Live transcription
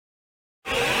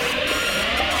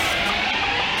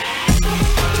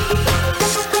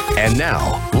And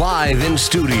now, live in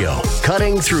studio,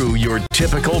 cutting through your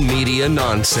typical media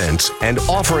nonsense and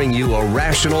offering you a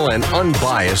rational and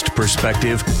unbiased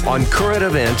perspective on current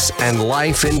events and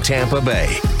life in Tampa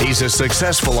Bay. He's a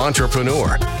successful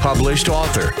entrepreneur, published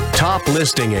author, top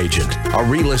listing agent, a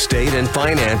real estate and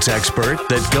finance expert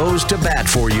that goes to bat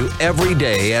for you every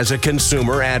day as a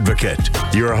consumer advocate.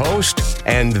 Your host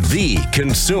and the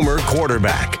consumer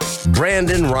quarterback,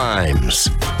 Brandon Rhymes.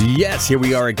 Yes, here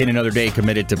we are again, another day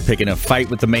committed to picking a fight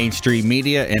with the mainstream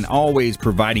media and always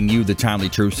providing you the timely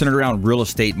truth centered around real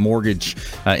estate, mortgage,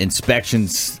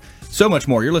 inspections, so much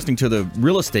more. You're listening to the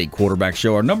Real Estate Quarterback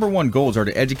Show. Our number one goals are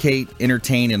to educate,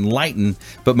 entertain, enlighten,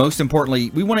 but most importantly,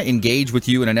 we want to engage with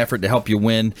you in an effort to help you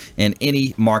win in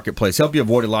any marketplace, help you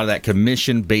avoid a lot of that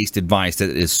commission-based advice that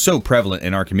is so prevalent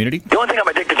in our community. The only thing I'm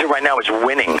addicted to right now is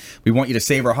winning. We want you to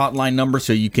save our hotline number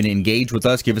so you can engage with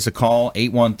us. Give us a call,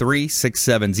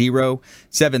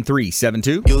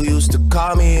 813-670-7372. You used to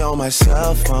call me on my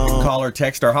cell phone. Call or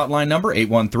text our hotline number,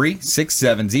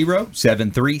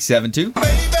 813-670-7372.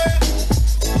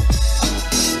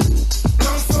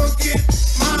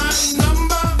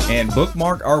 And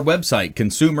bookmark our website,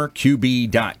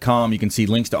 consumerqb.com. You can see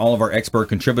links to all of our expert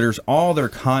contributors. All their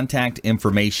contact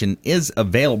information is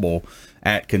available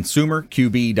at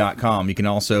consumerqb.com. You can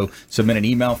also submit an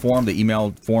email form. The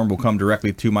email form will come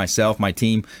directly to myself, my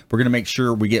team. We're going to make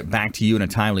sure we get back to you in a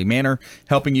timely manner,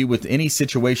 helping you with any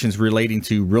situations relating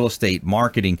to real estate,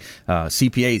 marketing,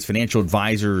 CPAs, financial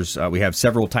advisors. We have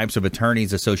several types of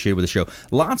attorneys associated with the show.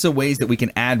 Lots of ways that we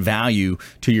can add value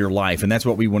to your life, and that's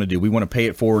what we want to do. We want to pay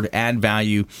it forward, add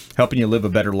value, helping you live a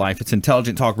better life. It's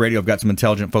Intelligent Talk Radio. I've got some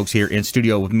intelligent folks here in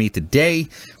studio with me today.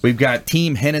 We've got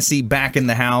Team Hennessy back in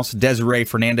the house. Desiree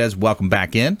Fernandez, welcome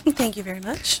back in. Thank you very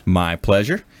much. My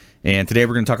pleasure. And today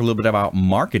we're going to talk a little bit about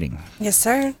marketing. Yes,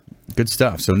 sir. Good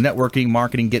stuff. So networking,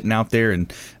 marketing, getting out there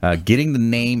and getting the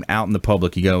name out in the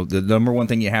public. You go, the number one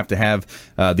thing you have to have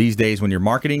these days when you're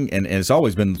marketing, and it's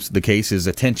always been the case, is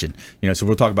attention. So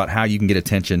we'll talk about how you can get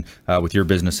attention with your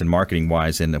business and marketing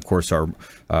wise. And of course, our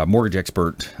mortgage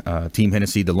expert, Team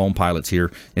Hennessy, the loan pilots here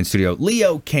in studio.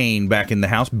 Leo Kane back in the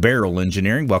house, Barrel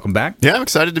Engineering. Welcome back. Yeah, I'm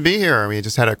excited to be here. We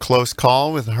just had a close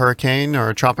call with a hurricane or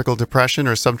a tropical depression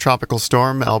or subtropical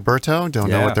storm, Alberto. Don't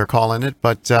know what they're calling it,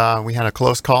 but we had a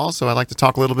close call. So I'd like to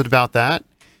talk a little bit about that.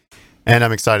 And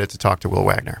I'm excited to talk to Will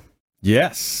Wagner.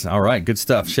 Yes. All right. Good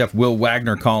stuff. Chef Will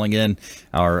Wagner calling in.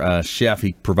 Our chef,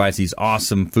 he provides these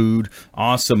awesome food,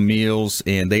 awesome meals,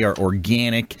 and they are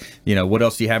organic. What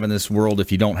else do you have in this world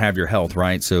if you don't have your health,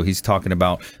 right? So he's talking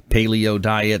about paleo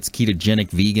diets,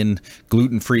 ketogenic, vegan,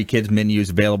 gluten-free kids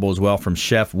menus available as well from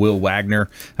Chef Will Wagner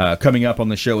coming up on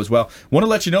the show as well. Want to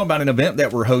let you know about an event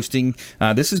that we're hosting.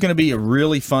 This is going to be a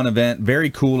really fun event.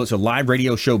 Very cool. It's a live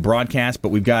radio show broadcast, but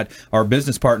we've got our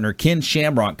business partner, Ken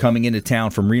Shamrock, coming into town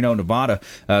from Reno, Nevada,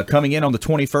 coming in on the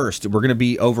 21st. We're going to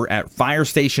be over at Fire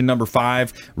Station number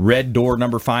 5, Red Door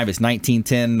number 5. It's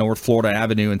 1910 North Florida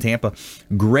Avenue in Tampa.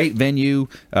 Great venue,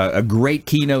 a great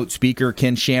keynote speaker,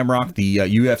 Ken Shamrock, the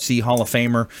UFC Hall of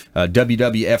Famer,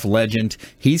 WWF legend.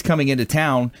 He's coming into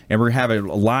town, and we're going to have a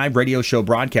live radio show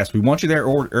broadcast. We want you there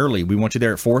early. We want you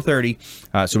there at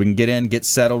 4:30 so we can get in, get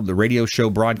settled. The radio show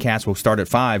broadcast will start at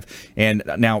 5. And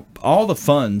now all the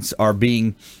funds are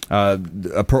being, a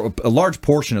large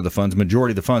portion of the funds,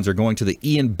 majority of the funds are going to the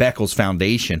Ian Beckles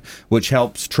Foundation, which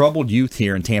helps troubled youth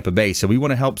here in Tampa Bay. So we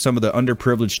want to help some of the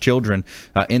underprivileged children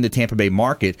in the Tampa Bay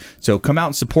market. So come out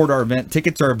and support our event.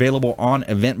 Tickets are available on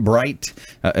Eventbrite,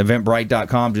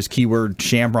 eventbrite.com. Just keyword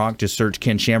Shamrock, just search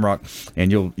Ken Shamrock,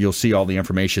 and you'll see all the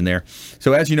information there.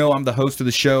 So as you know, I'm the host of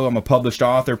the show. I'm a published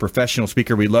author, professional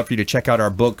speaker. We'd love for you to check out our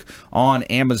book on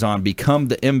Amazon. Become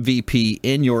the MVP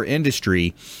in your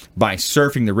industry by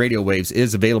surfing the radio waves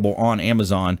is available on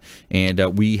Amazon, and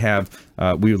we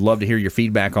would love to hear your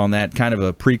feedback on that. Kind of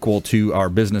a prequel to our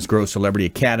Business Growth Celebrity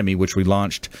Academy, which we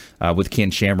launched with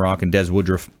Ken Shamrock and Des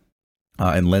Woodruff.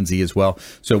 And Lindsay as well.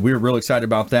 So we're really excited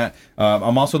about that.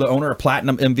 I'm also the owner of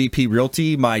Platinum MVP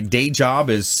Realty. My day job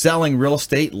is selling real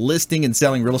estate, listing and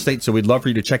selling real estate. So we'd love for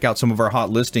you to check out some of our hot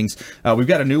listings. We've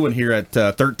got a new one here at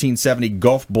 1370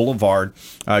 Gulf Boulevard.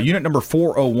 Unit number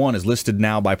 401 is listed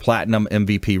now by Platinum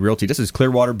MVP Realty. This is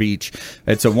Clearwater Beach.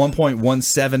 It's a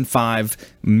 $1.175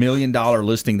 million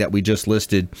listing that we just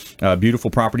listed. Beautiful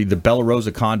property, the Bella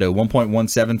Rosa condo,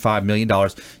 $1.175 million.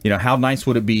 How nice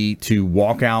would it be to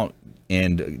walk out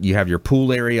and you have your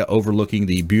pool area overlooking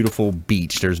the beautiful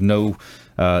beach. There's no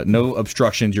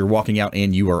obstructions. You're walking out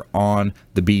and you are on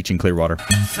the beach in Clearwater.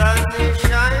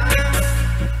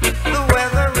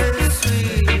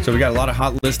 So So we got a lot of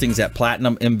hot listings at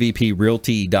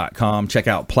PlatinumMVPRealty.com. Check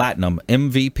out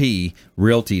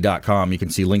PlatinumMVPRealty.com. You can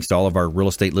see links to all of our real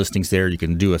estate listings there. You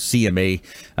can do a CMA,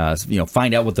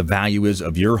 find out what the value is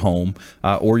of your home,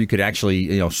 or you could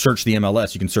actually, search the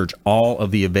MLS. You can search all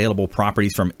of the available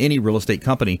properties from any real estate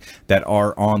company that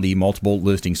are on the multiple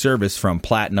listing service from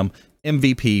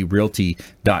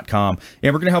PlatinumMVPRealty.com.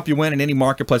 And we're going to help you win in any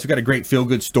marketplace. We've got a great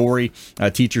feel-good story.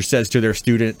 A teacher says to their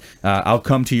student, I'll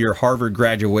come to your Harvard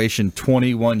graduation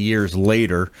 21 years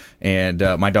later. And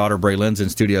my daughter, Braylen's in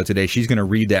studio today. She's going to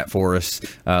read that for us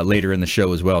later in the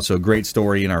show as well. So a great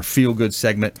story in our feel-good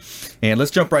segment. And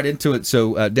let's jump right into it.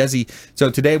 So, Desi,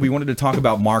 today we wanted to talk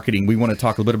about marketing. We want to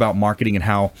talk a little bit about marketing and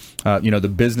how,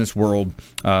 the business world,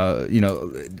 a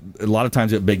lot of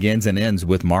times it begins and ends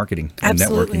with marketing and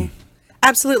networking.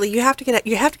 Absolutely. You have to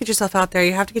get yourself out there.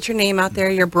 You have to get your name out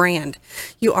there, your brand.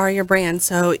 You are your brand.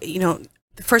 So,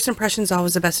 the first impression is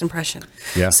always the best impression.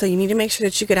 Yeah. So you need to make sure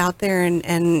that you get out there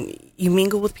and you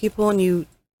mingle with people and you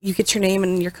get your name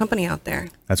and your company out there.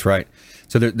 That's right.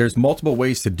 So there's multiple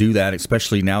ways to do that,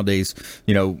 especially nowadays.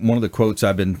 One of the quotes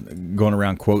I've been going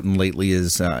around quoting lately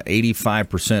is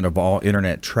 85% of all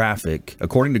internet traffic,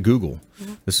 according to Google,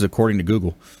 this is according to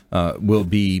Google, will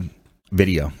be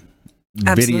video.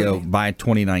 Absolutely. Video by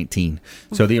 2019.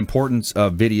 So the importance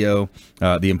of video,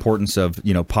 the importance of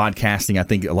podcasting. I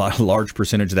think a large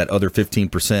percentage of that other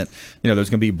 15%. There's going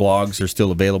to be blogs that are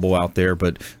still available out there,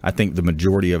 but I think the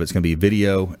majority of it's going to be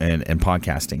video and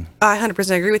podcasting. I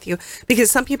 100% agree with you, because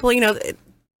some people, I'm going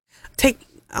to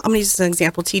use an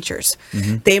example, teachers.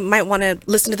 They might want to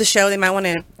listen to the show. They might want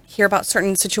to hear about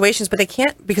certain situations, but they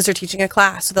can't because they're teaching a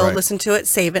class. So they'll listen to it,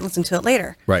 save it, and listen to it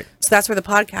later. Right. So that's where the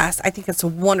podcast, I think it's a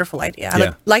wonderful idea.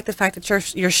 I like the fact that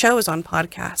your show is on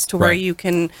podcast to where you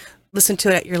can listen to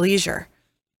it at your leisure.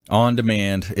 On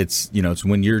demand. It's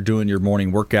when you're doing your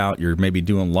morning workout, you're maybe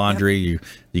doing laundry.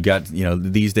 You got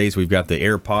these days we've got the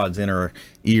AirPods in our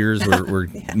ears. We're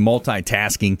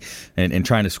multitasking and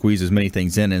trying to squeeze as many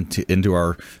things into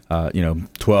our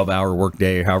 12-hour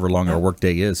workday, however long our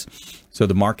workday is. So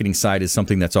the marketing side is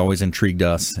something that's always intrigued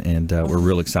us, and we're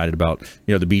real excited about.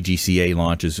 The BGCA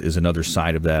launch is another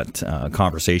side of that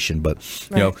conversation. But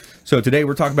so today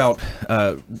we're talking about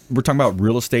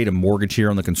real estate and mortgage here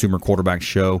on the Consumer Quarterback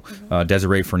Show.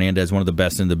 Desiree Fernandez, one of the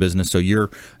best in the business. So you're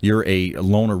a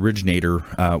loan originator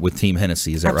with Team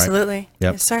Hennessy, is that right? Absolutely.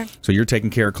 Yep. Yes, sir. So you're taking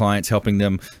care of clients, helping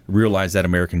them realize that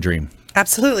American dream.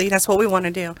 Absolutely. That's what we want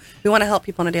to do. We want to help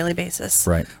people on a daily basis.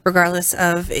 Right. Regardless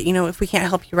of, if we can't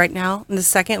help you right now in the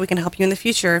second, we can help you in the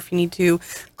future. If you need to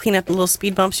clean up the little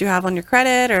speed bumps you have on your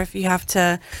credit, or if you have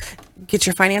to get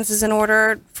your finances in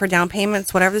order for down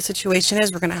payments, whatever the situation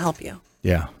is, we're going to help you.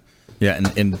 Yeah. Yeah.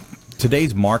 And in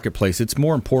today's marketplace, it's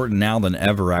more important now than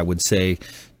ever, I would say,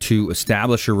 to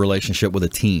establish a relationship with a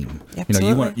team.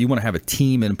 Absolutely. You want to have a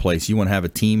team in place. You want to have a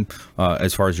team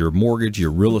as far as your mortgage,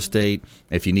 your real estate,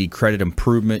 if you need credit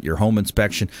improvement, your home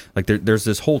inspection. Like there's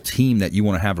this whole team that you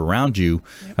want to have around you,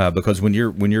 because when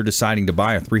you're deciding to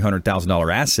buy a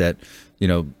 $300,000 asset,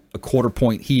 a quarter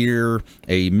point here,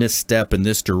 a misstep in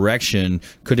this direction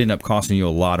could end up costing you a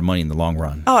lot of money in the long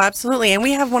run. Oh, absolutely. And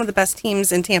we have one of the best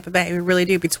teams in Tampa Bay. We really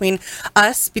do. Between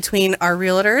us, between our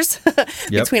realtors,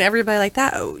 between everybody like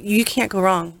that, you can't go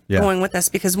wrong going with us,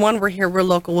 because one, we're here, we're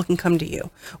local, we can come to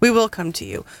you. We will come to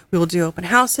you. We will do open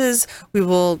houses. We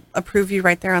will approve you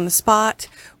right there on the spot.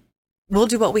 We'll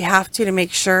do what we have to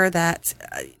make sure that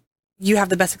you have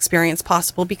the best experience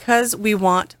possible, because we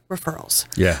want referrals.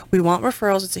 Yeah. We want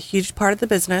referrals. It's a huge part of the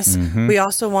business. We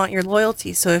also want your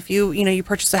loyalty. So if you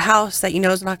purchase a house that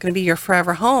is not going to be your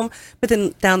forever home, but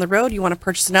then down the road you want to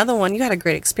purchase another one, you had a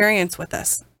great experience with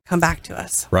us, come back to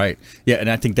us. Right. Yeah,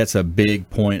 and I think that's a big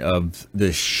point of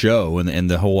this show, and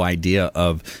the whole idea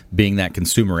of being that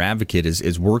consumer advocate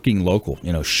is working local,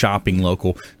 shopping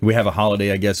local. We have a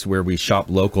holiday, I guess, where we shop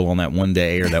local on that one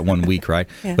day or that 1 week, right?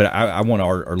 Yeah. But I want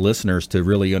our listeners to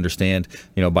really understand,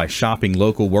 by shopping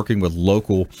local, working with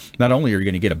local, not only are you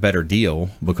going to get a better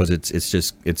deal because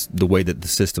it's the way that the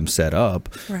system's set up,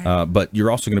 right. But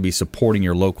you're also going to be supporting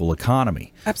your local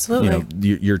economy. Absolutely.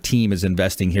 Your team is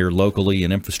investing here locally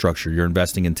in infrastructure. You're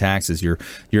investing in taxes. You're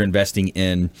investing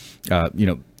in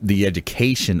the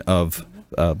education of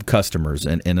customers,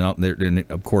 and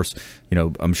of course,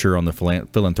 I'm sure on the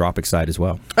philanthropic side as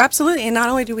well. Absolutely. And not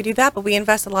only do we do that, but we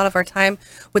invest a lot of our time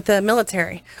with the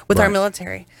military, our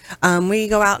military. We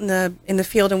go out in the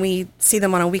field and we see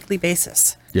them on a weekly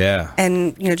basis. Yeah.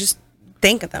 And just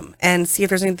think of them and see if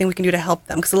there's anything we can do to help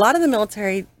them, because a lot of the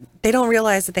military, they don't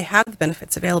realize that they have the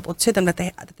benefits available to them that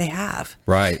they have.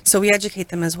 Right. So we educate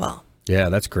them as well. Yeah,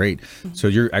 that's great. So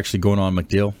you're actually going on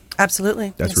MacDill?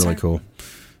 Absolutely. That's yes, really sir. cool.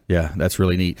 Yeah, that's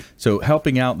really neat. So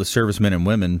helping out the servicemen and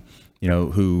women,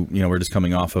 who, we're just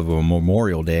coming off of a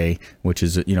Memorial Day, which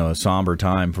is, a somber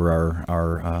time for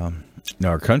our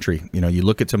country. You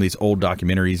look at some of these old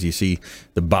documentaries, you see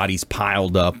the bodies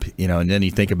piled up, and then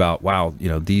you think about, wow,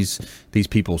 these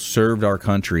people served our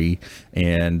country,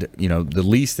 and the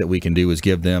least that we can do is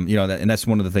give them, and that's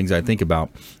one of the things I think about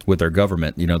with our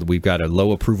government. That we've got a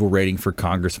low approval rating for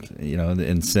Congress,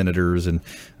 and senators, and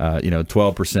 12%,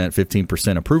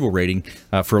 15% approval rating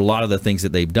for a lot of the things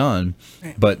that they've done.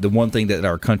 Right. But the one thing that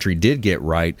our country did get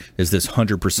right is this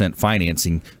 100%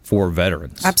 financing for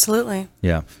veterans. Absolutely.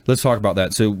 Yeah. Let's talk about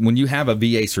that. So when you have a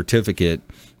VA certificate,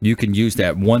 you can use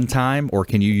that one time, or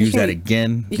can you use that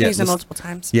again? You can use it multiple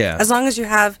times. Yeah. As long as you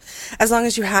have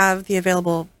the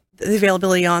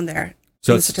availability on there.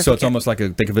 So it's almost like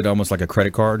think of it almost like a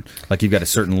credit card. Like you've got a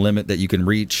certain limit that you can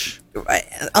reach. Right.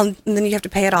 And then you have to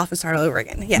pay it off and start all over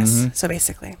again. Yes. Mm-hmm. So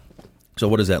basically. So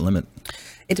what is that limit?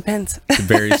 It depends. It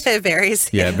varies. It varies.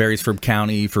 Yeah, it varies from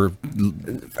county, for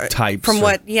types. For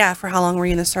how long were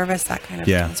you in the service, that kind of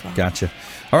thing as well. Gotcha.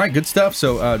 All right, good stuff.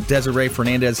 So Desiree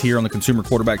Fernandez here on the Consumer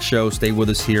Quarterback Show. Stay with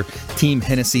us here. Team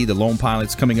Hennessy, the Lone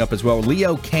Pilots, coming up as well.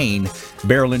 Leo Kane,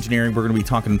 Barrel Engineering. We're going to be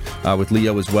talking with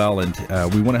Leo as well, and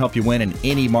we want to help you win in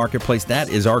any marketplace. That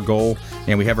is our goal,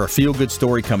 and we have our feel-good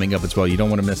story coming up as well. You don't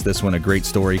want to miss this one. A great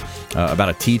story about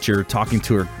a teacher talking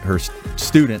to her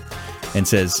student, and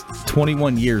says,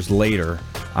 21 years later,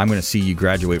 I'm going to see you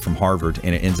graduate from Harvard,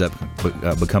 and it ends up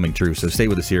becoming true. So stay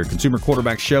with us here. Consumer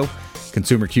Quarterback Show,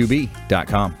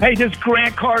 ConsumerQB.com. Hey, this is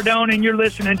Grant Cardone, and you're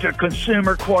listening to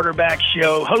Consumer Quarterback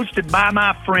Show, hosted by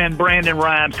my friend Brandon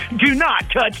Rhymes. Do not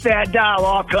touch that dial.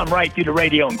 I'll come right through the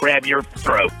radio and grab your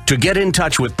throat. To get in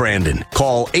touch with Brandon,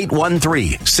 call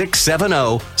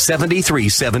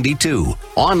 813-670-7372.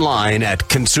 Online at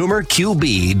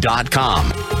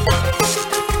ConsumerQB.com.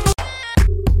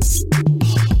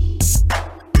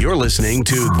 You're listening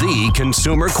to the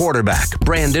Consumer Quarterback,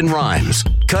 Brandon Rhymes,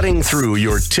 cutting through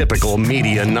your typical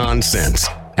media nonsense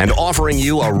and offering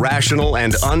you a rational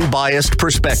and unbiased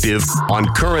perspective on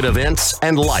current events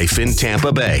and life in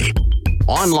Tampa Bay.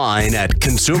 Online at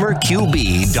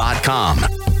ConsumerQB.com.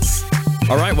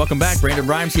 All right, welcome back. Brandon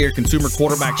Rhymes here, Consumer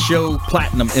Quarterback Show,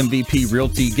 Platinum MVP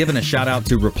Realty. Giving a shout out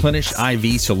to Replenish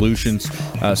IV Solutions.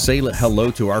 Say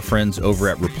hello to our friends over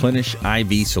at Replenish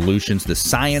IV Solutions, the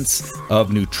science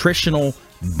of nutritional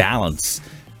balance.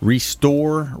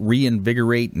 Restore,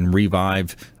 reinvigorate, and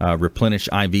revive. Replenish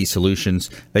IV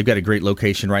Solutions. They've got a great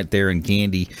location right there in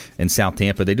Gandy in South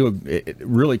Tampa. They do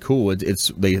really cool.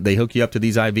 They hook you up to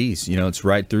these IVs. It's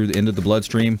right through the end of the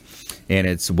bloodstream, and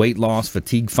it's weight loss,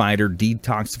 fatigue fighter,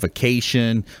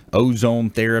 detoxification, ozone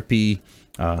therapy,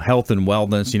 health and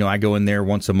wellness. I go in there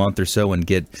once a month or so and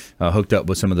get hooked up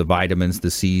with some of the vitamins, the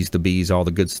C's, the B's, all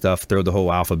the good stuff. Throw the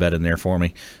whole alphabet in there for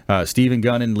me. Stephen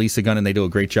Gunnan, Lisa Gunnan, they do a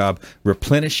great job.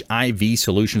 Replenish IV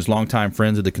Solutions, longtime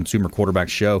friends of the Consumer Quarterback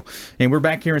Show. And we're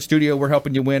back here in studio. We're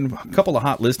helping you win. A couple of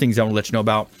hot listings I want to let you know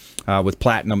about with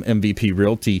Platinum MVP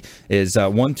Realty is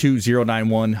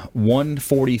 12091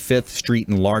 145th Street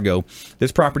in Largo.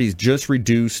 This property is just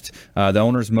reduced. The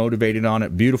owner's motivated on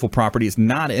it. Beautiful property. It's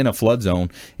not in a flood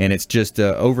zone, and it's just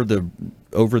over the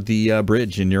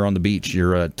bridge, and you're on the beach.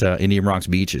 You're at Indian Rocks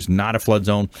Beach. It's not a flood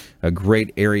zone. A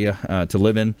great area to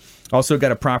live in. Also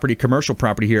got a commercial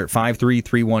property here at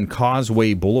 5331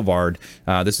 Causeway Boulevard.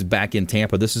 This is back in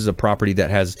Tampa. This is a property that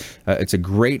has it's a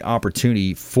great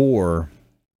opportunity for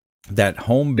that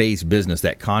home-based business,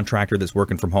 that contractor that's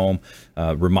working from home,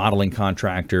 remodeling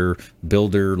contractor,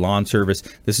 builder, lawn service.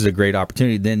 This is a great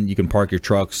opportunity. Then you can park your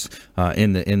trucks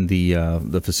in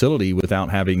the facility without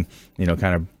having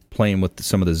kind of playing with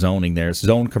some of the zoning there. It's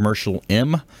Zone Commercial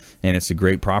M, and it's a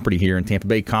great property here in Tampa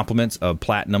Bay. Compliments of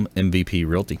Platinum MVP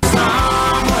Realty.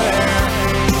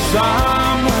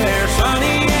 Somewhere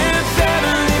sunny and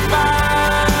 75.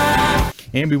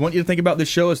 And we want you to think about this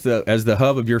show as the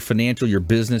hub of your financial, your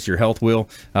business, your health wheel.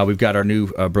 We've got our new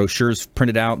brochures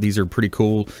printed out. These are pretty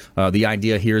cool. The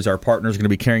idea here is our partners are going to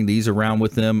be carrying these around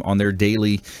with them on their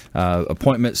daily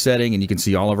appointment setting, and you can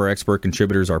see all of our expert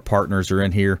contributors. Our partners are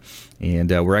in here, and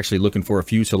we're actually looking for a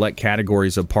few select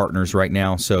categories of partners right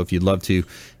now. So if you'd like to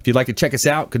check us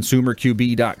out,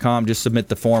 ConsumerQB.com. Just submit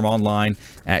the form online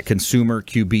at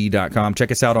ConsumerQB.com.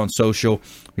 Check us out on social.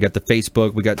 We got the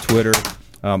Facebook, we got Twitter.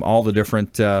 All the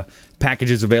different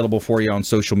packages available for you on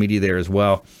social media there as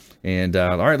well. And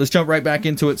all right, let's jump right back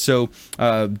into it. So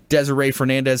Desiree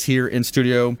Fernandez here in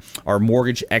studio, our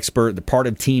mortgage expert, the part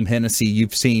of Team Hennessy.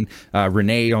 You've seen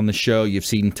Renee on the show. You've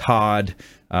seen Todd.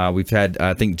 We've had,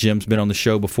 I think Jim's been on the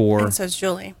show before. And so is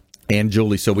Julie. and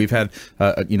Julie. So we've had,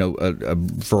 a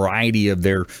variety of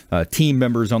their team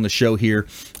members on the show here.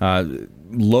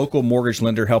 Local mortgage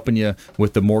lender helping you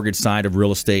with the mortgage side of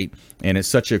real estate, and it's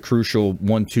such a crucial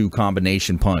 1-2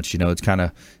 combination punch. It's kind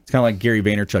of like Gary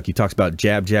Vaynerchuk. He talks about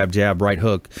jab, jab, jab, right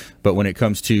hook. But when it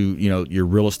comes to your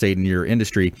real estate and your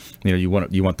industry, you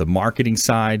want the marketing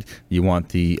side, you want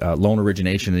the loan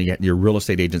origination, and your real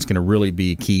estate agent's going to really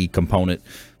be a key component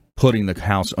putting the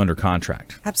house under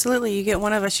contract. Absolutely. You get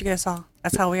one of us, you get us all.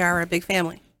 That's how we are. We're a big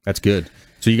family. That's good.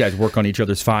 So you guys work on each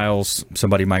other's files.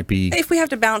 Somebody might be... If we have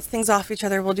to bounce things off each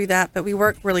other, we'll do that. But we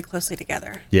work really closely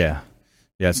together. Yeah.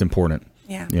 Yeah, it's important.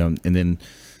 Yeah. And then,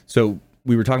 so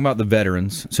we were talking about the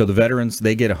veterans. So the veterans,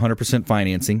 they get 100%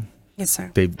 financing. Yes,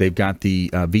 sir. They've got the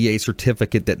VA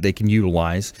certificate that they can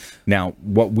utilize. Now,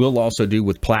 what we'll also do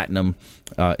with Platinum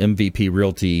MVP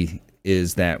Realty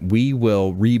is that we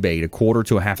will rebate 1/4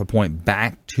 to 1/2 point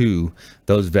back to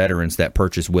those veterans that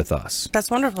purchase with us.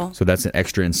 That's wonderful. So that's an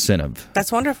extra incentive.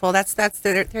 That's wonderful.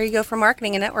 There you go for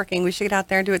marketing and networking. We should get out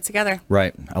there and do it together.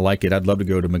 Right. I like it. I'd love to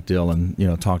go to McDill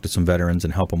and talk to some veterans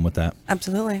and help them with that.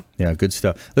 Absolutely. Yeah, good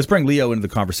stuff. Let's bring Leo into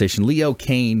the conversation. Leo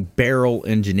Kane, Barrel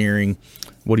Engineering.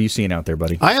 What are you seeing out there,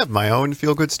 buddy? I have my own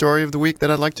feel-good story of the week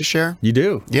that I'd like to share. You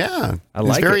do? Yeah.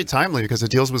 It's very timely because it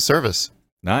deals with service.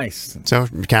 Nice. So,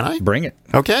 can I? Bring it.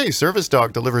 Okay, service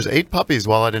dog delivers 8 puppies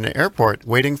while at an airport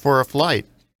waiting for a flight.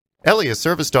 Ellie, a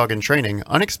service dog in training,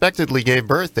 unexpectedly gave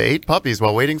birth to 8 puppies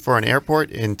while waiting for an airport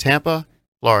in Tampa,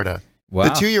 Florida. Wow. The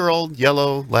 2-year-old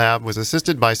yellow lab was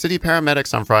assisted by city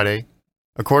paramedics on Friday,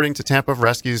 according to Tampa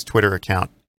Rescue's Twitter account.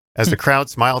 As the crowd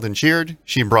smiled and cheered,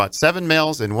 she brought 7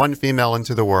 males and 1 female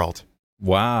into the world.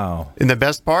 Wow. And the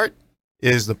best part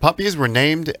is the puppies were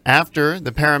named after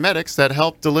the paramedics that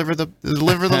helped deliver the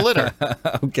litter.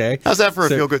 Okay. How's that for a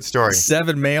feel-good story?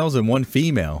 7 males and 1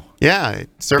 female. Yeah,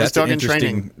 service dog in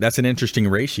training. That's an interesting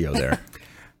ratio there.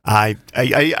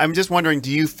 I'm just wondering, do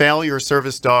you fail your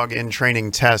service dog in training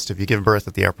test if you give birth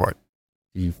at the airport?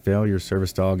 You fail your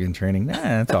service dog in training? Nah,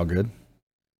 that's all good.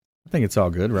 I think it's all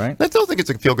good, right? I still think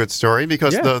it's a feel-good story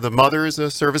because the mother is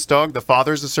a service dog, the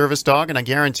father is a service dog, and I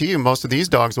guarantee you most of these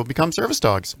dogs will become service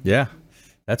dogs. Yeah.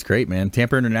 That's great, man.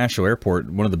 Tampa International Airport,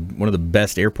 one of the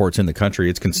best airports in the country.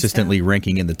 It's consistently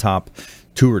ranking in the top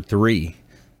 2 or 3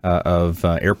 of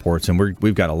airports, and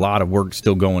we've got a lot of work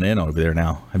still going in over there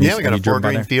now. We got a 4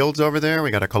 Green Fields over there. We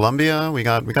got a Columbia. We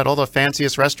got all the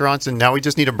fanciest restaurants, and now we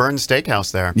just need a Burns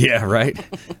Steakhouse there. Yeah, right.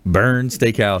 Burns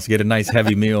Steakhouse. Get a nice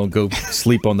heavy meal. Go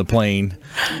sleep on the plane.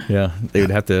 Yeah, they would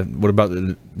have to. What about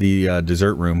the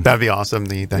dessert room? That'd be awesome.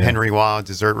 The Henry Waugh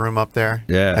dessert room up there.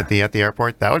 Yeah. At the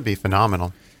airport. That would be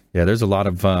phenomenal. Yeah, there's a lot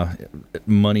of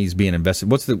money's being invested.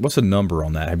 What's the number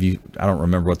on that? I don't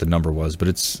remember what the number was, but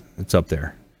it's up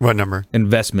there. What number?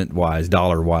 Investment wise,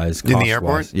 dollar wise, in the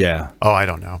airport? Yeah. Oh, I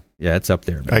don't know. Yeah, it's up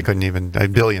there. Man. I couldn't even.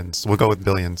 Billions. We'll go with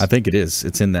billions. I think it is.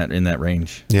 It's in that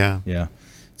range. Yeah. Yeah.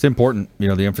 It's important.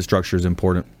 The infrastructure is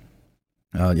important.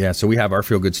 So we have our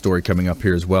feel good story coming up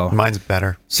here as well. Mine's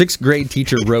better. 6th grade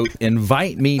teacher wrote,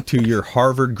 "Invite me to your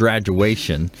Harvard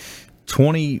graduation."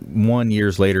 21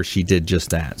 years later, she did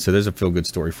just that. So there's a feel good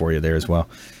story for you there as well.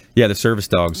 Yeah, the service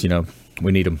dogs.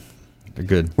 We need them. They're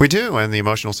good. We do, and the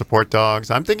emotional support dogs.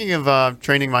 I'm thinking of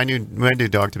training my new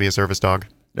dog to be a service dog.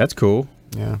 That's cool.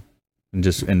 Yeah.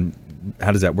 And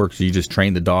how does that work? So you just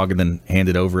train the dog and then hand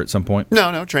it over at some point?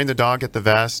 No. Train the dog, get the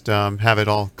vest, have it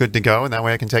all good to go, and that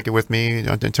way I can take it with me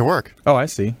to work. Oh, I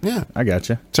see. Yeah. I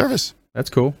gotcha. Service. That's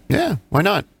cool. Yeah. Why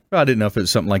not? Well, I didn't know if it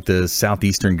was something like the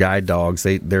Southeastern Guide dogs.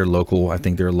 They're local. I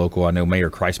think they're local. I know Mayor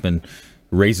Kreisman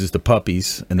raises the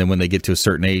puppies, and then when they get to a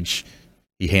certain age,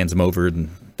 he hands them over, and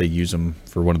they use them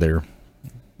for one of their,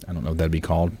 I don't know what that'd be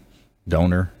called,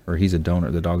 donor, or he's a donor,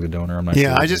 the dog's a donor. I'm not sure.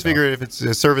 Yeah, I just figured if it's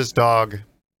a service dog,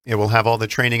 it will have all the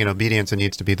training and obedience it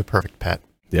needs to be the perfect pet.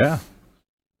 Yeah.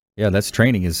 Yeah, that's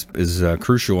training is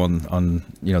crucial on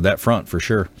that front for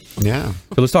sure. Yeah.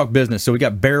 So let's talk business. So we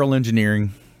got Barrel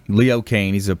Engineering, Leo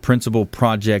Kane. He's a principal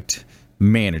project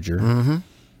manager. Mm-hmm.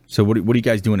 So what are you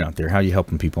guys doing out there? How are you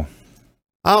helping people?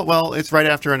 Oh, well, it's right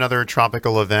after another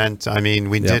tropical event. I mean,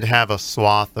 we did have a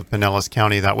swath of Pinellas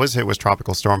County that was hit with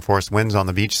tropical storm force winds on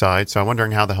the beach side. So I'm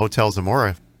wondering how the Hotel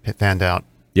Zamora panned out.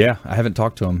 Yeah, I haven't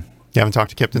talked to him. You haven't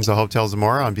talked to Kipton's the Hotel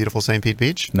Zamora on beautiful St. Pete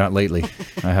Beach? Not lately.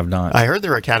 I have not. I heard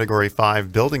they're a Category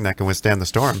 5 building that can withstand the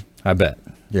storm. I bet.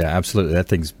 Yeah, absolutely. That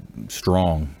thing's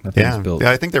strong. That thing's built.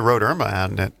 Yeah, I think they wrote Irma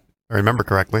on it. I remember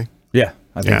correctly. Yeah,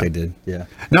 I think they did. Yeah.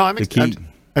 No, I'm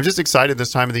just excited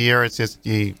this time of the year. It's just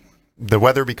the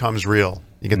weather becomes real.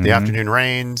 You get the afternoon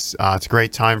rains. It's a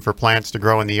great time for plants to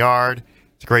grow in the yard.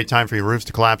 It's a great time for your roofs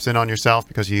to collapse in on yourself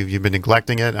because you've been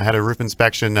neglecting it. I had a roof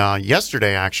inspection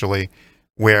yesterday, actually,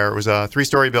 where it was a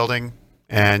 3-story building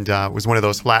and it was one of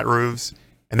those flat roofs,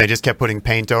 and they just kept putting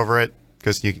paint over it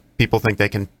because people think they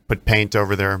can put paint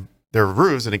over their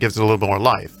roofs and it gives it a little more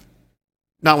life.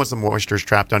 Not once the moisture's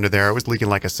trapped under there. It was leaking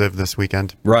like a sieve this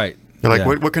weekend. Right. They're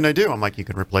like, what can I do? I'm like, you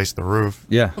can replace the roof.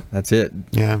 Yeah, that's it.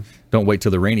 Yeah. Don't wait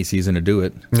till the rainy season to do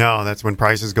it. No, that's when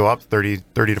prices go up 30 to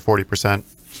 40%.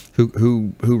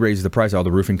 Who raised the price? All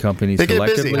the roofing companies? They get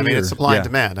busy. I mean, it's supply and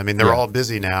demand. I mean, they're all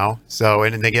busy now. So,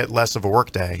 and they get less of a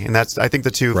work day. And that's, I think,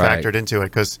 the two factored into it,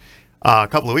 because a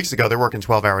couple of weeks ago, they're working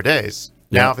 12-hour days.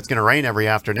 Now, if it's going to rain every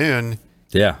afternoon,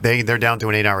 they're down to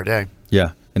an 8-hour day.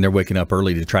 Yeah. And they're waking up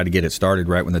early to try to get it started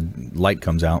right when the light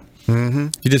comes out. Mm-hmm.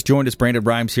 You just joined us, Brandon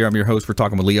Rhymes here. I'm your host. We're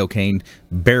talking with Leo Kane,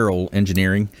 Barrel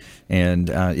Engineering, and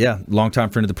longtime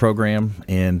friend of the program,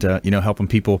 and helping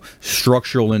people.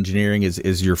 Structural engineering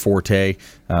is your forte.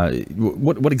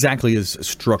 What exactly is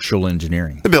structural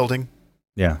engineering? The building.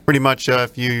 Yeah. Pretty much.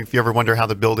 If you ever wonder how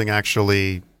the building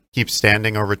actually keeps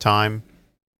standing over time,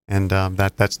 and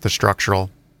that's the structural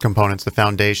components, the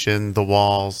foundation, the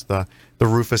walls, the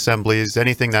roof assemblies,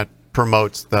 anything that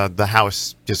promotes the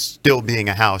house just still being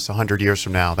a house 100 years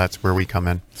from now. That's where we come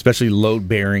in. Especially load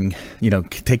bearing,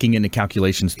 taking into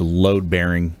calculations the load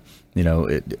bearing,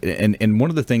 and one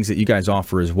of the things that you guys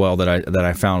offer as well that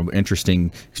I found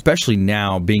interesting, especially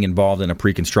now being involved in a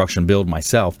pre-construction build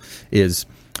myself, is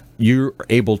you're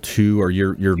able to, or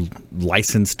you're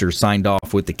licensed or signed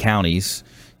off with the counties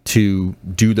to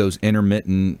do those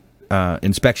intermittent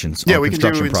inspections. Yeah, we can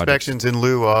do inspections in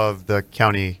lieu of the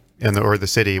county or the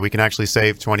city. We can actually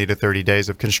save 20 to 30 days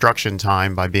of construction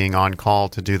time by being on call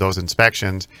to do those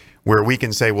inspections, where we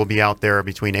can say we'll be out there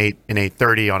between 8 and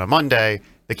 8:30 on a Monday.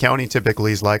 The county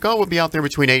typically is like, we'll be out there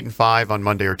between 8 and 5 on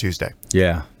Monday or Tuesday.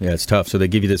 Yeah, it's tough. So they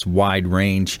give you this wide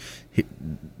range,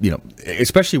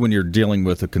 especially when you're dealing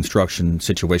with a construction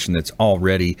situation that's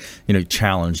already,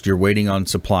 challenged. You're waiting on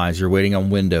supplies, you're waiting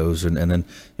on windows, and then,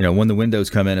 when the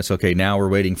windows come in, it's okay, now we're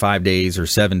waiting 5 days or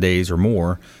 7 days or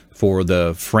more for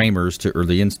the framers or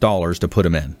the installers to put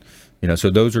them in. So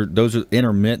those are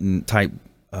intermittent type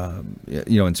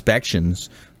inspections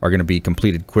are going to be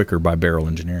completed quicker by Barrel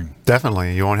Engineering.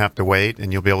 Definitely. You won't have to wait,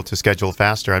 and you'll be able to schedule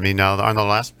faster. I mean, on the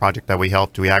last project that we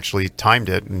helped, we actually timed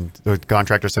it, and the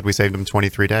contractor said we saved them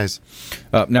 23 days.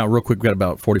 Now, real quick, we've got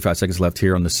about 45 seconds left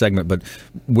here on the segment, but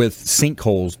with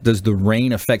sinkholes, does the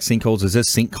rain affect sinkholes? Is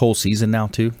this sinkhole season now,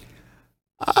 too?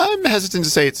 I'm hesitant to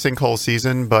say it's sinkhole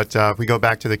season, but if we go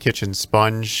back to the kitchen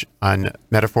sponge, a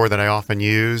metaphor that I often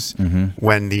use,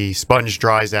 when the sponge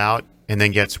dries out and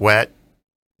then gets wet,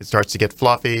 it starts to get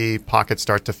fluffy, pockets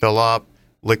start to fill up,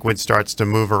 liquid starts to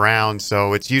move around.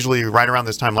 So it's usually right around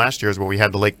this time last year is where we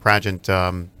had the Lake Pragent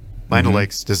Land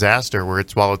O'Lakes disaster, where it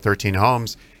swallowed 13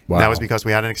 homes. Wow. And that was because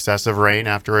we had an excessive rain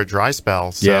after a dry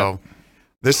spell. So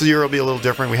this year will be a little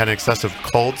different. We had an excessive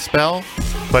cold spell,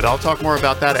 but I'll talk more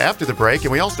about that after the break.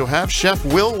 And we also have Chef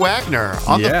Will Wagner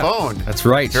on the phone. That's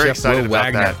right. Very Chef excited Will about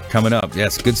Wagner that. Coming up.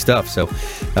 Yes, good stuff. So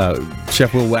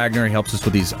Chef Will Wagner helps us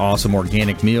with these awesome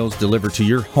organic meals delivered to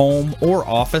your home or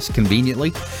office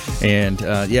conveniently. And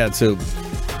so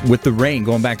with the rain,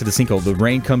 going back to the sinkhole, the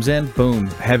rain comes in, boom,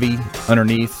 heavy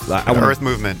underneath. Earth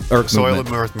movement. Soil and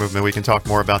earth movement. We can talk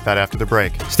more about that after the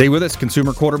break. Stay with us.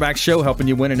 Consumer Quarterback Show, helping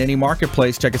you win in any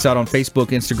marketplace. Check us out on Facebook,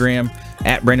 Instagram,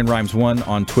 at Brandon Rhymes 1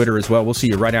 on Twitter as well. We'll see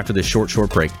you right after this short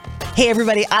break. Hey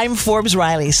everybody, I'm Forbes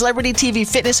Riley, celebrity TV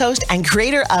fitness host and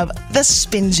creator of The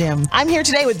Spin Gym. I'm here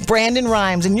today with Brandon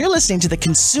Rhymes, and you're listening to the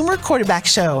Consumer Quarterback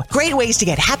Show. Great ways to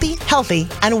get happy, healthy,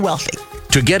 and wealthy.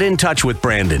 To get in touch with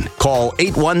Brandon, call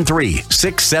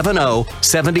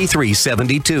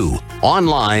 813-670-7372.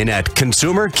 Online at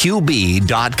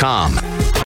consumerqb.com.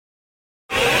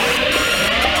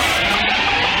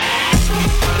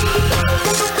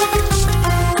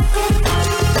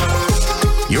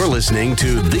 You're listening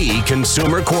to the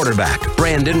Consumer Quarterback,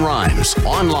 Brandon Rhymes,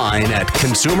 online at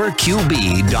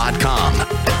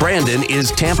consumerqb.com. Brandon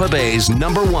is Tampa Bay's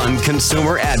 #1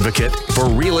 consumer advocate for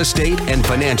real estate and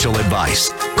financial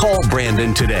advice. Call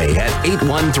Brandon today at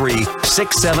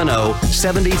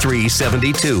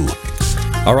 813-670-7372.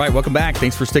 All right, welcome back.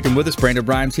 Thanks for sticking with us. Brandon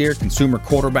Rhymes here, Consumer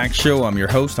Quarterback Show. I'm your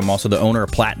host. I'm also the owner of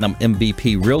Platinum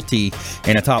MVP Realty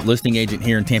and a top listing agent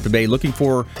here in Tampa Bay. Looking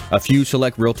for a few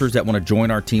select realtors that want to join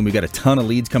our team. We got a ton of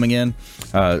leads coming in,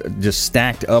 just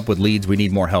stacked up with leads. We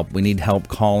need more help. We need help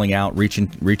calling out, reaching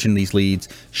these leads,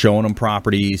 showing them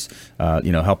properties,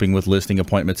 helping with listing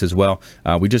appointments as well.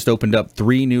 We just opened up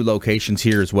 3 new locations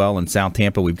here as well in South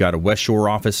Tampa. We've got a West Shore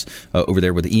office over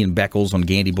there with Ian Beckles on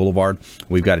Gandy Boulevard.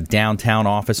 We've got a downtown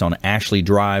office on Ashley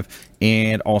Drive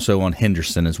and also on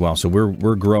Henderson as well. So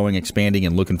we're growing, expanding,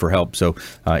 and looking for help. So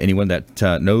anyone that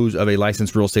knows of a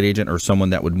licensed real estate agent or someone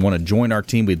that would want to join our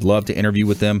team, we'd love to interview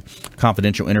with them.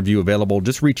 Confidential interview available.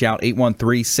 Just reach out,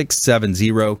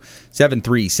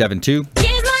 813-670-7372.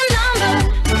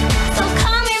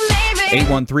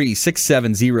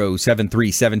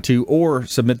 813-670-7372, or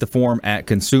submit the form at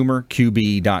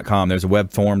consumerqb.com. There's a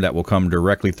web form that will come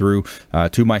directly through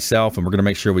to myself, and we're going to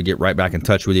make sure we get right back in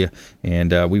touch with you.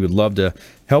 And we would love to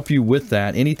help you with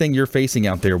that. Anything you're facing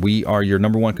out there, we are your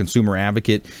number one consumer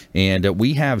advocate, and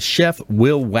we have Chef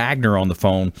Will Wagner on the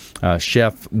phone.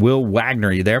 Chef Will Wagner,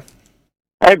 are you there?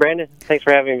 Hi, Brandon. Thanks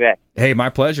for having me back. Hey,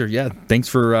 my pleasure. Yeah, thanks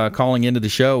for calling into the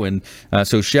show. And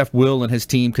so Chef Will and his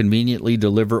team conveniently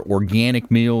deliver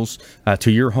organic meals to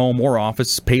your home or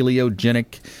office, paleo,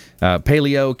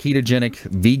 ketogenic,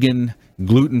 vegan,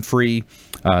 gluten-free.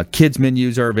 Kids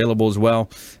menus are available as well.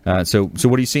 So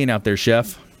what are you seeing out there,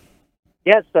 Chef?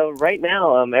 Yeah, so right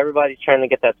now everybody's trying to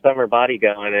get that summer body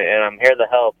going, and I'm here to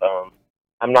help.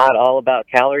 I'm not all about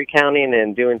calorie counting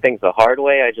and doing things the hard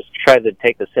way. I just try to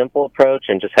take the simple approach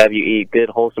and just have you eat good,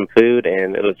 wholesome food,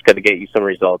 and it's going to get you some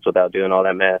results without doing all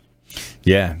that mess.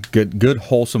 Yeah, good,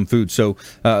 wholesome food. So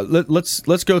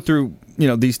let's go through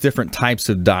these different types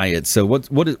of diets. So what's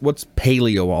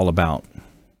paleo all about?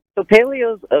 So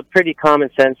paleo's a pretty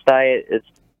common sense diet. It's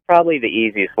probably the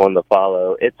easiest one to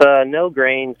follow. It's no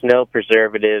grains, no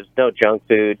preservatives, no junk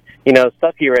food,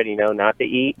 stuff you already know not to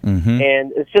eat. Mm-hmm.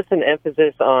 And it's just an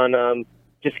emphasis on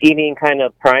just eating kind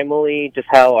of primally just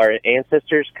how our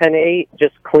ancestors kind of ate,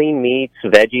 just clean meats,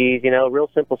 veggies, real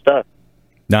simple stuff.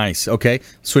 Nice. Okay.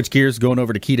 Switch gears, going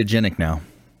over to ketogenic now.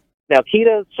 Now,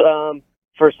 keto's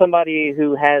for somebody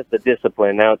who has the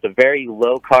discipline. Now, it's a very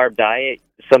low-carb diet.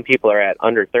 Some people are at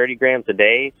under 30 grams a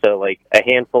day, so like a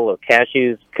handful of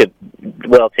cashews could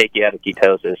take you out of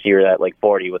ketosis. You're at like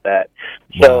 40 with that.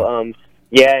 Wow. So,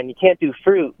 and you can't do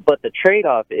fruit, but the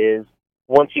trade-off is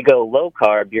once you go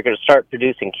low-carb, you're going to start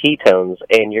producing ketones,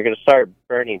 and you're going to start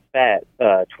burning fat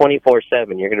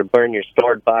 24/7. You're going to burn your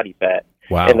stored body fat.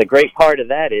 Wow. And the great part of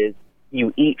that is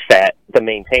you eat fat to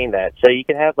maintain that. So you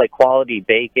can have like quality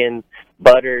bacon,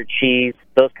 butter, cheese,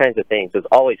 those kinds of things. It's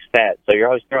always fat, so you're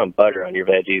always throwing butter on your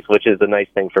veggies, which is a nice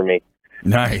thing for me.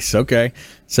 Nice. Okay.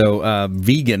 So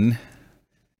vegan.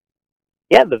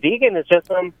 Yeah, the vegan is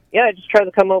just I just try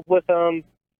to come up with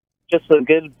just a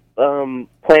good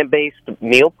plant-based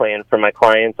meal plan for my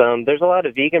clients. There's a lot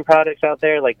of vegan products out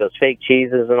there, like those fake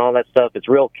cheeses and all that stuff. It's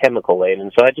real chemical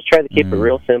laden, so I just try to keep it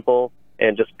real simple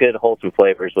and just good wholesome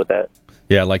flavors with that.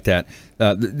 Yeah, I like that.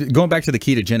 Going back to the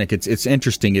ketogenic, it's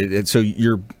interesting. So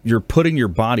you're putting your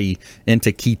body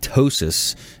into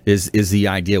ketosis is the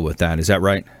idea with that. Is that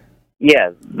right?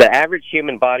 Yeah, the average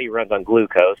human body runs on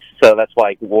glucose, so that's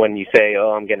why when you say,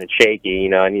 "Oh, I'm getting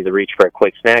shaky," I need to reach for a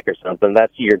quick snack or something.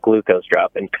 That's your glucose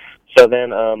dropping. So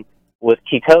then, with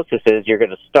ketosis, you're going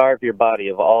to starve your body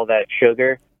of all that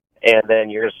sugar, and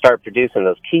then you're going to start producing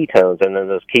those ketones, and then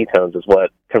those ketones is what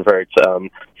converts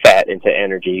fat into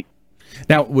energy.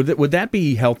 Now, would that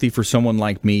be healthy for someone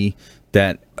like me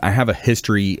that I have a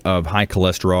history of high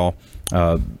cholesterol?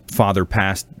 Father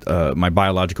passed, my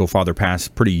biological father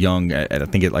passed pretty young, I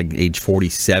think at like age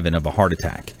 47 of a heart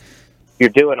attack. You're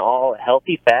doing all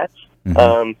healthy fats.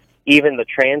 Mm-hmm. Even the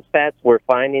trans fats, we're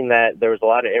finding that there was a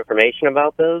lot of information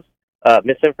about those,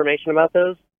 misinformation about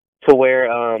those, to where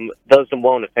those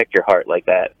won't affect your heart like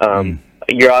that.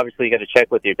 You're obviously going to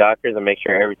check with your doctors and make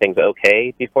sure everything's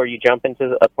okay before you jump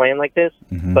into a plan like this.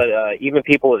 Mm-hmm. But even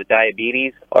people with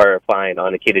diabetes are fine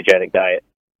on a ketogenic diet.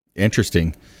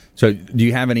 Interesting. So do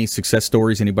you have any success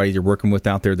stories, anybody you're working with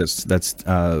out there that's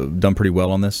done pretty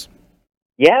well on this?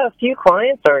 Yeah, a few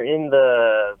clients are in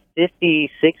the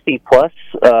 50, 60-plus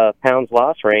pounds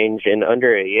loss range in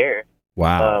under a year.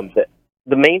 Wow.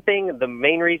 The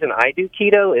main reason I do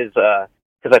keto is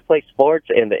because I play sports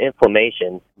and the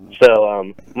inflammation.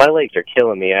 So my legs are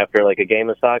killing me after like a game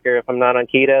of soccer if I'm not on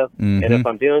keto. Mm-hmm. And if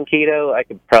I'm doing keto, I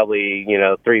could probably,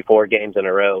 3-4 games in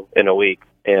a row in a week,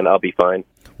 and I'll be fine.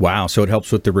 Wow. So it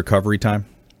helps with the recovery time?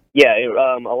 Yeah.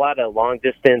 A lot of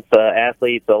long-distance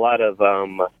athletes, a lot of,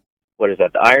 the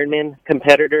Ironman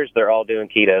competitors, they're all doing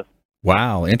keto.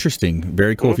 Wow, interesting.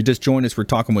 Very cool. Mm-hmm. If you just joined us, we're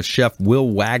talking with Chef Will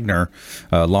Wagner,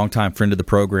 a longtime friend of the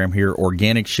program here,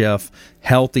 organic chef,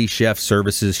 healthy chef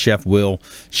services, Chef Will,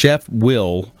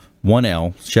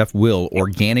 1L, Chef Will,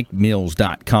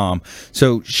 organicmeals.com.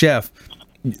 So, Chef,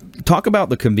 talk about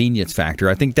the convenience factor.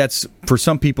 I think that's, for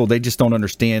some people, they just don't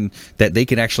understand that they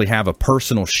can actually have a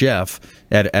personal chef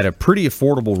at a pretty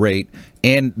affordable rate,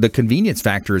 and the convenience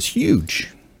factor is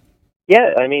huge.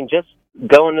 Yeah, I mean, just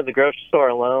going to the grocery store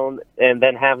alone and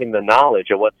then having the knowledge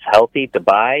of what's healthy to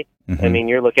buy, I mean,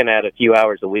 you're looking at a few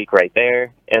hours a week right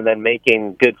there. And then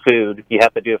making good food, you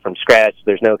have to do it from scratch.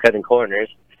 There's no cutting corners.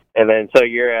 And then so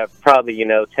you're at probably,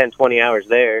 10, 20 hours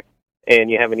there,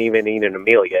 and you haven't even eaten a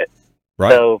meal yet.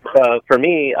 Right. So for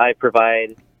me, I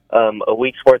provide a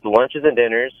week's worth of lunches and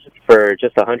dinners for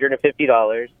just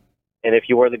 $150. And if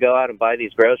you were to go out and buy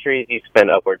these groceries, you spend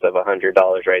upwards of $100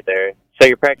 right there. So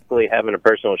you're practically having a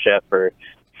personal chef for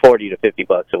 $40 to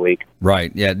 $50 a week.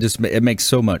 Right. Yeah. It makes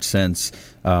so much sense.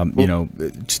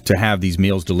 To have these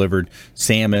meals delivered,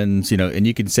 salmons. And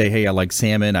you can say, hey, I like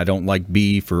salmon. I don't like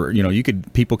beef. Or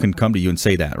people can come to you and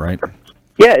say that, right?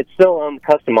 Yeah, it's still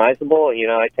customizable.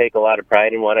 I take a lot of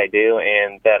pride in what I do,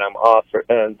 and that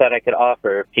I could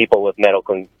offer people with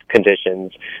medical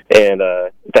conditions and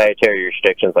dietary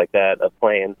restrictions like that a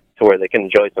plan to where they can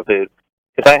enjoy some food.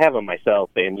 Because I have them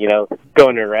myself, and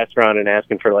going to a restaurant and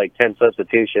asking for like 10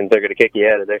 substitutions, they're going to kick you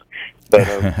out of there.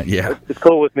 But yeah, it's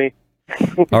cool with me.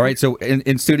 All right, so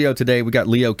in studio today we got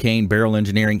Leo Kane, Barrel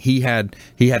Engineering. He had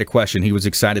a question. He was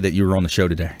excited that you were on the show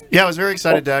today. Yeah, I was very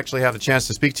excited to actually have the chance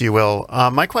to speak to you, Will.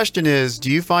 My question is,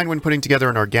 do you find when putting together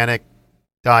an organic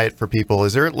diet for people,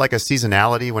 is there like a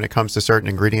seasonality when it comes to certain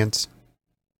ingredients?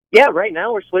 Yeah, right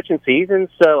now we're switching seasons,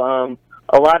 so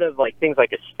a lot of like things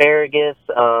like asparagus.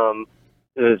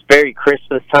 It was very crisp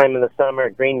this time in the summer.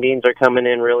 Green beans are coming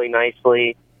in really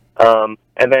nicely. And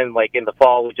then, like, in the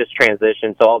fall, we just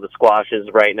transitioned, so all the squashes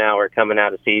right now are coming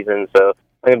out of season. So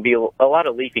going to be a lot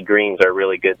of leafy greens are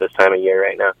really good this time of year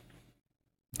right now.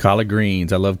 Collard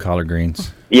greens. I love collard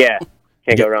greens. Yeah,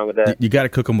 can't go wrong with that. You got to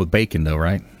cook them with bacon, though,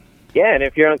 right? Yeah, and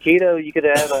if you're on keto, you could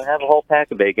have a whole pack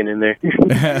of bacon in there.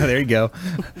 There you go.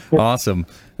 Awesome.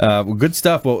 Well, good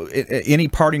stuff. Well, any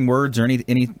parting words or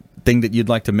anything that you'd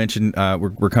like to mention?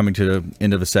 We're coming to the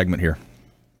end of the segment here.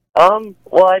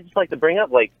 Well, I'd just like to bring up,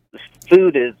 like,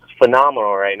 food is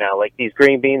phenomenal right now. Like, these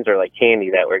green beans are like candy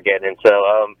that we're getting.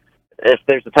 So, if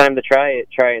there's a time to try it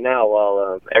now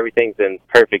while everything's in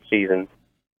perfect season.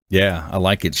 Yeah, I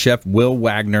like it. Chef Will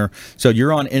Wagner. So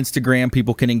you're on Instagram.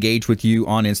 People can engage with you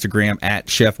on Instagram at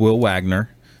Chef Will Wagner.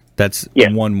 That's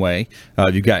one way.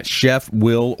 You've got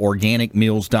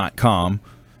chefwillorganicmeals.com,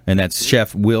 and that's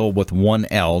Chef Will with one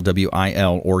L,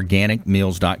 W-I-L,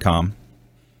 organicmeals.com.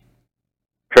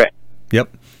 Correct.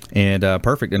 Yep. And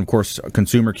perfect. And, of course,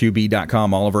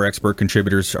 consumerqb.com. All of our expert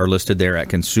contributors are listed there at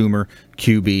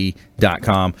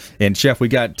consumerqb.com. And, Chef, we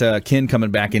got Ken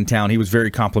coming back in town. He was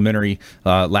very complimentary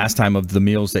last time of the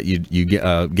meals that you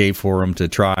gave for him to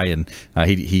try, and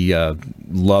he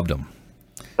loved them.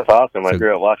 That's awesome. I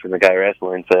grew up watching the guy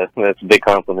wrestling, so that's a big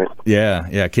compliment.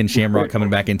 Yeah. Ken Shamrock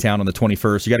coming back in town on the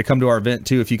 21st. You got to come to our event,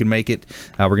 too, if you can make it.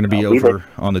 We're going to be over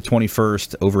on the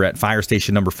 21st over at Fire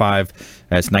Station number 5.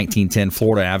 That's 1910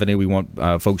 Florida Avenue. We want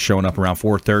folks showing up around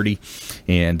 4:30.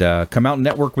 And come out and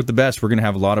network with the best. We're going to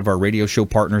have a lot of our radio show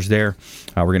partners there.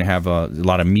 We're going to have a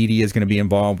lot of media is going to be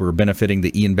involved. We're benefiting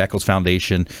the Ian Beckles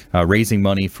Foundation, raising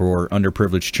money for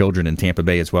underprivileged children in Tampa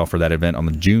Bay as well for that event on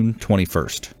the June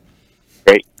 21st.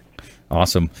 Great.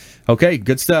 Awesome. Okay,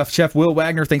 good stuff. Chef Will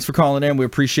Wagner, thanks for calling in. We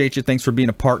appreciate you. Thanks for being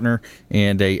a partner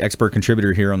and a expert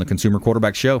contributor here on the Consumer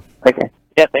Quarterback Show. Okay.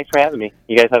 Yeah, thanks for having me.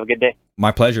 You guys have a good day.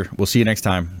 My pleasure. We'll see you next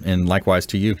time, and likewise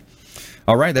to you.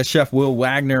 All right, that's Chef Will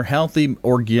Wagner, healthy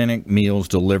organic meals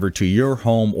delivered to your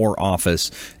home or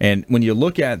office. And when you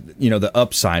look at, the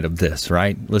upside of this,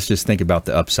 right? Let's just think about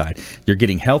the upside. You're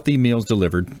getting healthy meals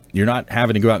delivered. You're not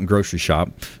having to go out and grocery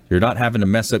shop. You're not having to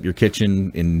mess up your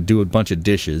kitchen and do a bunch of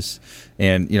dishes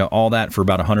and, all that for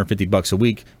about $150 a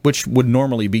week, which would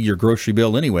normally be your grocery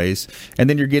bill anyways. And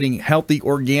then you're getting healthy,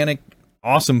 organic,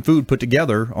 awesome food put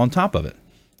together on top of it.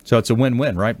 So it's a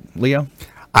win-win, right, Leo?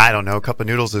 I don't know. A cup of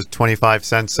noodles is 25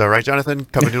 cents. Right, Jonathan?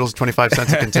 Cup of noodles is 25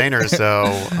 cents a container. So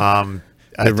at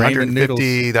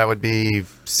 150, that would be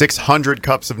 600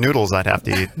 cups of noodles I'd have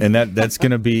to eat. And that's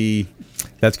going to be,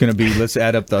 let's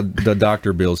add up the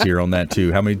doctor bills here on that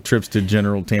too. How many trips to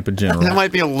Tampa General? That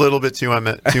might be a little bit too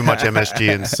much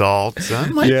MSG and salt.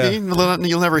 It might be.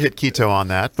 You'll never hit keto on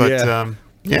that. But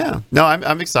yeah. No,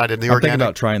 I'm excited. I'm thinking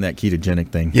about trying that ketogenic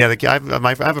thing. Yeah, I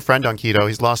have a friend on keto.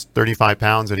 He's lost 35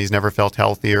 pounds, and he's never felt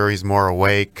healthier. He's more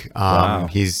awake. Wow.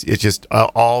 It's just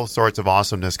all sorts of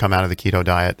awesomeness come out of the keto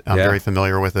diet. I'm very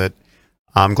familiar with it.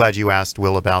 I'm glad you asked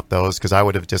Will about those, because I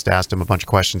would have just asked him a bunch of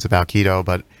questions about keto,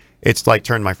 but it's like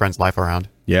turned my friend's life around.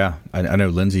 Yeah, I know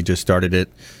Lindsay just started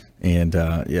it. And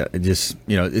it just,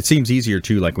 it seems easier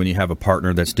too, like when you have a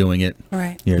partner that's doing it.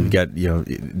 Right. You've got, your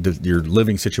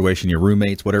living situation, your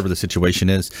roommates, whatever the situation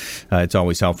is, it's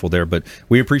always helpful there. But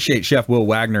we appreciate Chef Will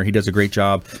Wagner. He does a great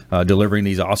job delivering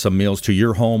these awesome meals to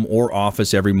your home or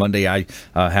office every Monday. I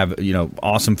have,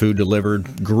 awesome food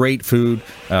delivered, great food,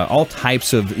 all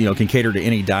types of, can cater to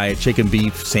any diet, chicken,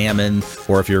 beef, salmon,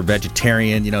 or if you're a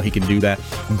vegetarian, he can do that.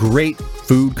 Great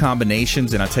food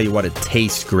combinations, and I tell you what, it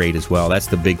tastes great as well. That's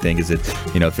the big thing, is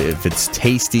if it's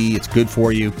tasty, it's good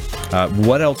for you.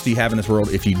 What else do you have in this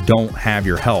world if you don't have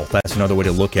your health? That's another way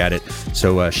to look at it.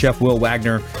 So Chef Will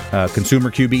Wagner,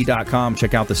 consumerqb.com.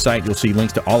 Check out the site. You'll see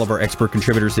links to all of our expert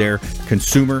contributors there,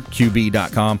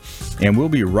 consumerqb.com. And we'll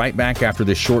be right back after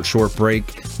this short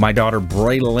break. My daughter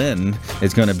Braylyn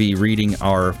is going to be reading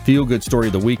our feel-good story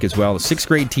of the week as well. A 6th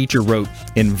grade teacher wrote,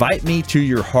 "Invite me to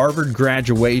your Harvard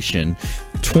graduation."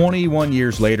 21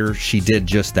 years later, she did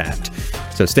just that.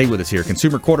 So stay with us here.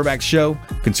 Consumer Quarterback Show,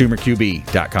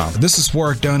 consumerqb.com. This is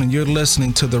Work Done, and you're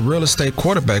listening to the Real Estate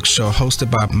Quarterback Show, hosted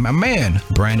by my man,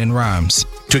 Brandon Rhymes.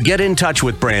 To get in touch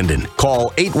with Brandon,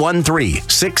 call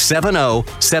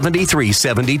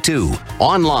 813-670-7372.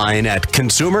 Online at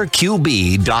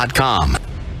consumerqb.com.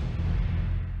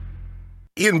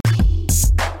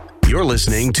 You're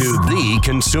listening to the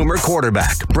Consumer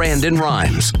Quarterback, Brandon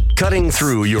Rhymes, cutting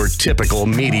through your typical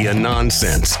media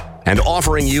nonsense and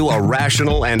offering you a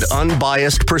rational and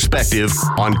unbiased perspective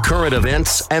on current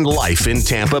events and life in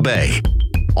Tampa Bay.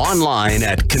 Online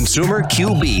at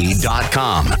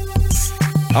consumerqb.com.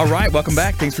 All right, welcome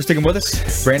back. Thanks for sticking with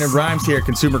us. Brandon Rhymes here,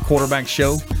 Consumer Quarterback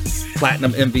Show,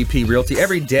 Platinum MVP Realty.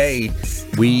 Every day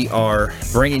we are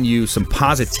bringing you some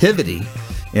positivity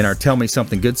in our Tell Me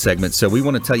Something Good segment. So we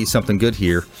want to tell you something good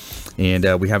here, and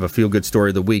we have a feel-good story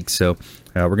of the week. So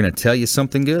we're going to tell you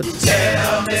something good.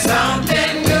 Tell me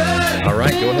something good. All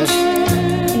right, go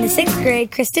ahead. In the 6th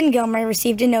grade, Kristen Gilmer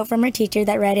received a note from her teacher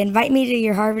that read, "Invite me to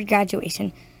your Harvard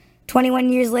graduation."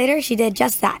 21 years later, she did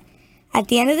just that. At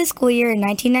the end of the school year in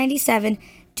 1997,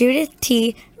 Judith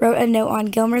T. wrote a note on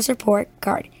Gilmer's report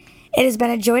card. "It has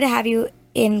been a joy to have you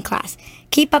in class.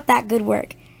 Keep up that good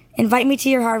work. Invite me to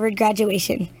your Harvard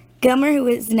graduation." Gilmer, who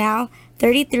is now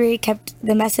 33, kept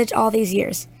the message all these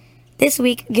years. This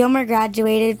week, Gilmer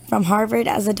graduated from Harvard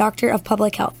as a doctor of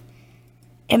public health.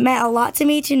 "It meant a lot to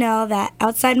me to know that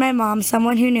outside my mom,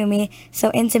 someone who knew me so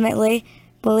intimately,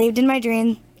 believed in my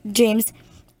dreams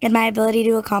and my ability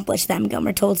to accomplish them,"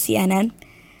 Gilmer told CNN.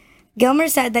 Gilmer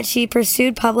said that she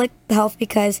pursued public health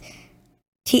because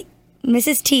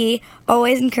Mrs. T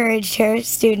always encouraged her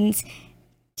students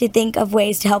to think of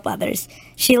ways to help others.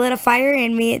 "She lit a fire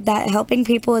in me that helping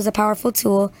people is a powerful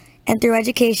tool, and through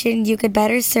education you could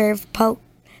better serve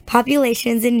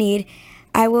populations in need.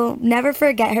 I will never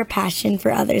forget her passion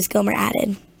for others," Gilmer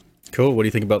added. Cool. What do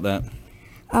you think about that?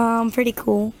 Pretty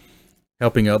cool.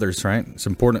 Helping others, right? It's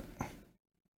important.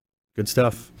 Good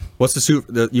stuff. What's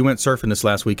you went surfing this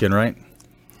last weekend, right?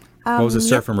 What was the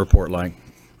surfing report like?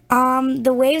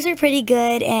 The waves are pretty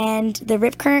good, and the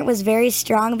rip current was very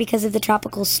strong because of the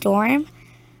tropical storm.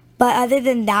 But other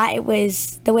than that,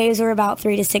 the waves were about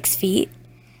 3 to 6 feet.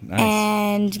 Nice.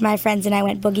 And my friends and I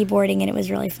went boogie boarding, and it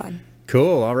was really fun.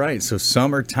 Cool. All right. So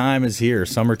summertime is here.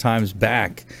 Summertime's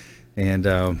back. And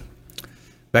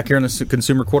back here on the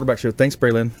Consumer Quarterback Show. Thanks,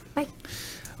 Braylon. Bye.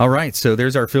 All right. So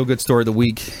there's our feel-good story of the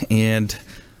week. And,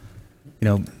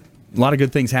 a lot of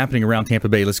good things happening around Tampa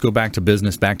Bay. Let's go back to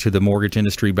business, back to the mortgage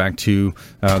industry, back to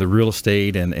the real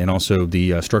estate and also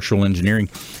the structural engineering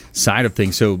side of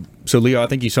things. So Leo, I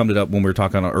think you summed it up when we were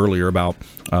talking earlier about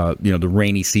the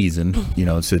rainy season.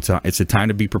 It's a time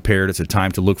to be prepared. It's a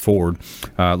time to look forward.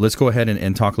 Let's go ahead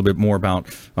and talk a little bit more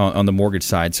about on the mortgage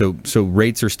side. So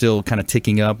rates are still kind of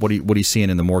ticking up. What are you seeing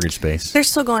in the mortgage space? They're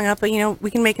still going up, but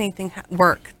we can make anything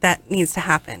work that needs to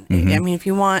happen. Mm-hmm. I mean, if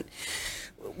you want.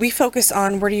 We focus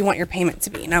on where do you want your payment to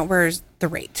be, not where's the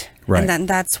rate. Right. And then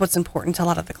that's what's important to a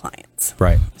lot of the clients.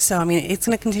 Right. So, I mean, it's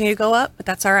going to continue to go up, but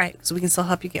that's all right. So we can still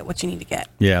help you get what you need to get.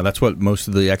 Yeah, that's what most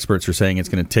of the experts are saying. It's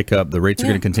going to tick up. The rates are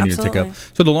going to continue to tick up.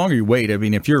 So the longer you wait, I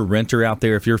mean, if you're a renter out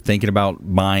there, if you're thinking about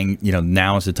buying,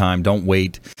 now is the time. Don't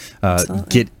wait.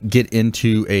 Get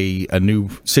into a new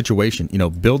situation.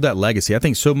 Build that legacy. I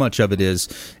think so much of it is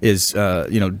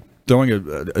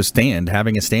throwing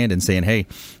having a stand and saying, hey,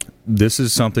 this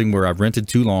is something where I've rented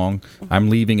too long. I'm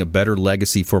leaving a better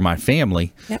legacy for my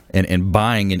family. Yep. And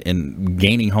buying and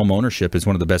gaining home ownership is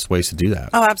one of the best ways to do that.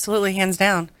 Oh, absolutely. Hands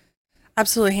down.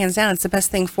 Absolutely. Hands down. It's the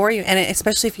best thing for you. And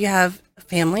especially if you have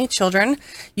family, children,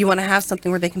 you want to have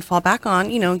something where they can fall back on,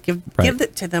 give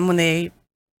it to them when they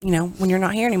when you're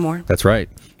not here anymore. That's right.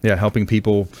 Yeah, helping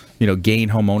people, gain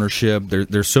home ownership.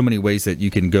 There's so many ways that you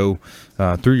can go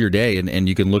through your day, and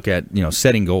you can look at,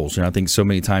 setting goals. I think so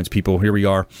many times people, here we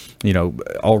are,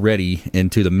 already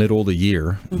into the middle of the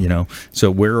year,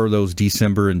 so where are those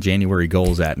December and January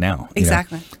goals at now?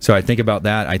 Exactly. So I think about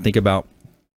that. I think about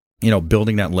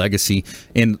building that legacy.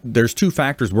 And there's two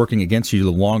factors working against you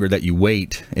the longer that you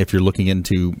wait if you're looking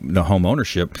into home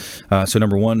ownership. So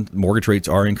number one, mortgage rates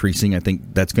are increasing. I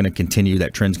think that's going to continue.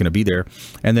 That trend's going to be there.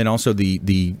 And then also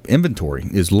the inventory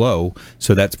is low,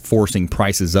 so that's forcing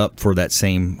prices up for that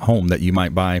same home that you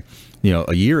might buy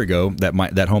a year ago.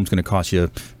 That home's going to cost you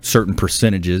certain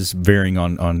percentages, varying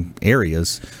on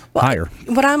areas, higher.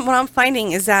 What I'm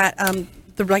finding is that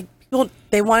people,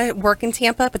 they want to work in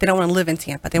Tampa, but they don't want to live in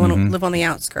Tampa. They want to live on the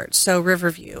outskirts. So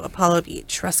Riverview, Apollo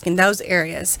Beach, Ruskin, those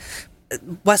areas,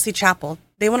 Wesley Chapel,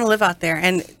 they want to live out there.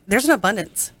 And there's an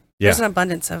abundance. Yeah. There's an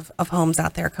abundance of homes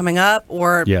out there coming up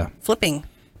or flipping.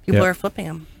 People are flipping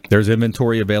them. There's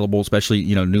inventory available, especially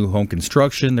new home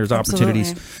construction. There's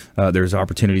opportunities. There's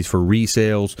opportunities for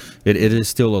resales. It is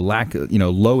still a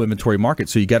low inventory market,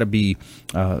 so you got to be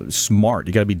smart.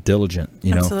 You got to be diligent.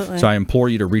 Absolutely. So I implore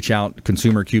you to reach out,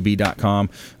 consumerqb.com.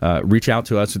 Reach out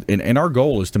to us, and our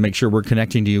goal is to make sure we're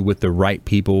connecting to you with the right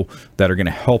people that are going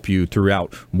to help you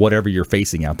throughout whatever you're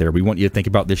facing out there. We want you to think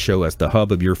about this show as the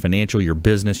hub of your financial, your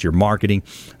business, your marketing,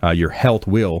 your health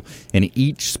wheel, and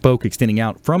each spoke extending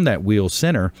out from that wheel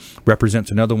center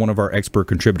represents another one of our expert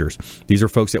contributors. These are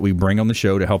folks that we bring on the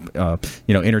show to help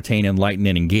entertain, enlighten,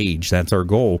 and engage. That's our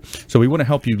goal. So we want to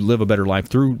help you live a better life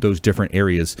through those different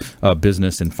areas of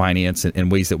business and finance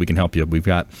and ways that we can help you. We've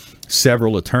got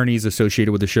several attorneys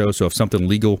associated with the show, so if something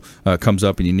legal comes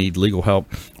up and you need legal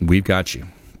help, we've got you.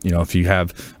 If you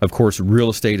have, of course,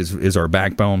 real estate is our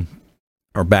backbone,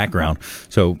 our background.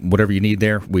 So whatever you need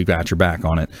there, we've got your back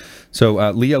on it.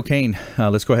 So Leo Kane,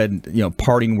 let's go ahead and,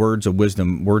 parting words of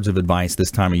wisdom, words of advice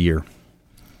this time of year.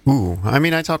 Ooh,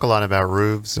 I talk a lot about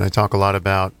roofs, and I talk a lot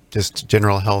about just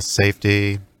general health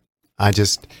safety.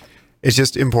 It's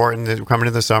just important that coming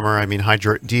into the summer,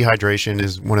 dehydration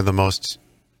is one of the most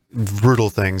brutal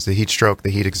things, the heat stroke,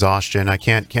 the heat exhaustion. I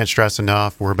can't stress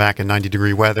enough. We're back in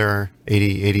 90-degree weather,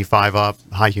 80, 85 up,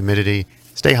 high humidity.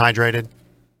 Stay hydrated.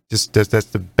 That's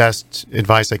the best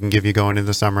advice I can give you going into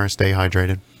the summer. Stay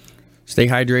hydrated. Stay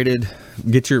hydrated.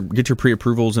 Get your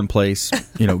pre-approvals in place.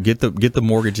 Get the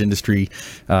mortgage industry,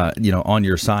 on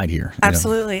your side here.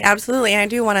 Absolutely. And I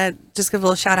do want to just give a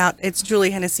little shout out. It's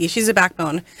Julie Hennessy. She's a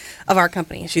backbone of our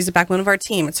company. She's a backbone of our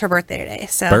team. It's her birthday today.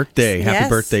 So happy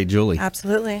birthday, Julie.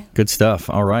 Absolutely. Good stuff.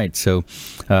 All right. So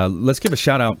let's give a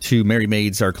shout out to Mary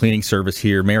Maids, our cleaning service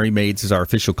here. Mary Maids is our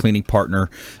official cleaning partner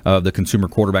of the Consumer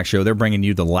Quarterback Show. They're bringing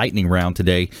you the lightning round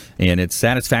today, and its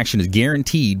satisfaction is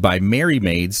guaranteed by Mary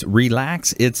Maids.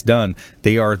 Relax, it's done.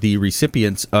 They are the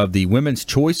recipients of the Women's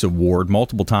Choice Award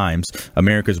multiple times.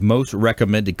 America's most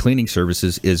recommended cleaning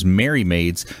services is Mary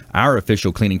Maids, our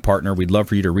official cleaning partner. We'd love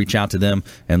for you to reach out to them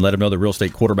and let them know the Real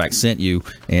Estate Quarterback sent you,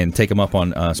 and take them up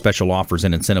on special offers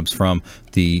and incentives from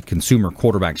the Consumer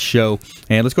Quarterback Show.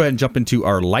 And let's go ahead and jump into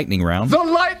our lightning round. The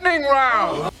lightning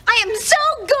round! I am so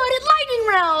good at lightning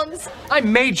rounds! I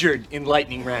majored in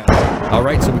lightning rounds. All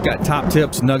right, so we've got top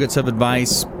tips, nuggets of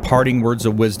advice, parting words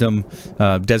of wisdom.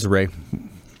 Desiree,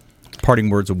 parting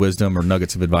words of wisdom or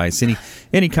nuggets of advice,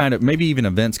 any kind of, maybe even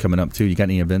events coming up too. You got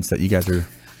any events that you guys are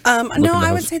no,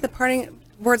 I would say the parting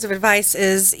words of advice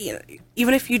is,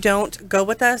 even if you don't go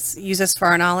with us, use us for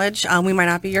our knowledge. We might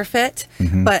not be your fit,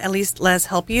 but at least let us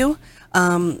help you.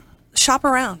 Shop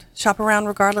around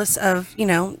regardless of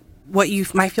what you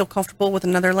might feel comfortable with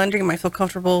another lender. You might feel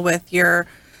comfortable with your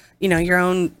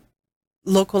own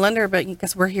local lender, but I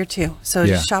guess we're here too. So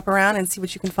just shop around and see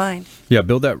what you can find. Yeah,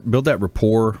 build that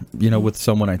rapport, with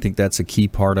someone. I think that's a key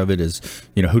part of it is,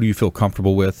 who do you feel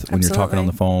comfortable with when you're talking on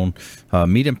the phone?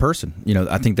 Meet in person.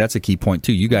 I think that's a key point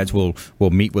too. You guys will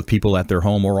meet with people at their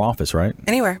home or office, right?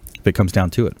 Anywhere. If it comes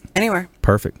down to it. Anywhere.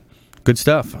 Perfect. Good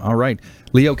stuff. All right.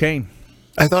 Leo Kane.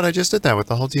 I thought I just did that with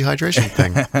the whole dehydration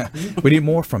thing. We need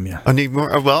more from you. I need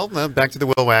more. Well, back to the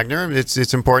Will Wagner.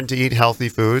 It's important to eat healthy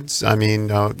foods.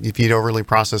 If you eat overly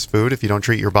processed food, if you don't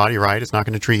treat your body right, it's not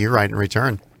going to treat you right in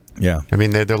return. Yeah.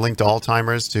 They're linked to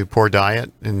Alzheimer's, to poor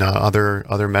diet, and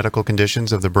other medical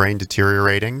conditions of the brain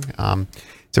deteriorating.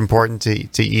 It's important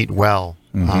to eat well,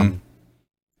 and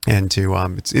to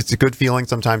it's a good feeling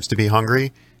sometimes to be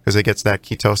hungry because it gets that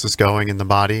ketosis going in the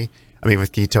body.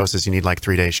 With ketosis, you need like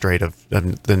 3 days straight of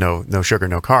the no sugar,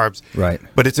 no carbs. Right.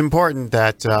 But it's important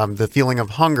that the feeling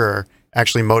of hunger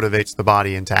actually motivates the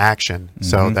body into action,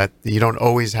 so that you don't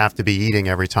always have to be eating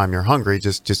every time you're hungry.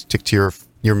 Just stick to your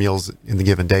your meals in the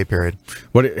given day period.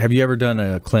 What have you ever done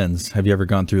a cleanse? Have you ever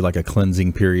gone through like a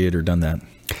cleansing period or done that?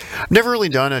 Never really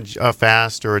done a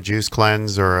fast or a juice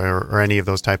cleanse or any of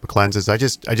those type of cleanses. I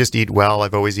just eat well.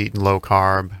 I've always eaten low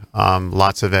carb,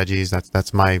 lots of veggies.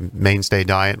 That's my mainstay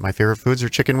diet. My favorite foods are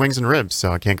chicken wings and ribs,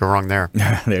 so I can't go wrong there.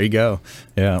 There you go.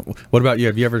 Yeah. What about you?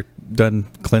 Have you ever done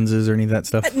cleanses or any of that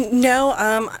stuff?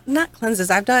 No, not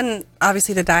cleanses. I've done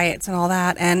obviously the diets and all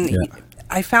that, and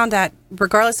I found that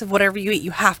regardless of whatever you eat,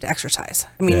 you have to exercise.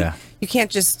 I mean, you can't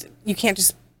just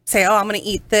say, oh, I'm going to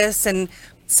eat this and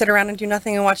sit around and do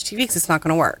nothing and watch TV, because it's not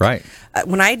going to work. Right.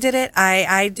 When I did it,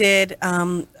 I did.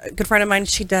 A good friend of mine,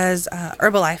 she does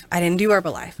Herbalife. I didn't do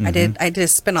Herbalife. I did a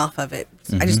spin-off of it.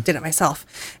 I just did it myself.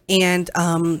 And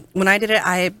when I did it,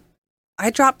 I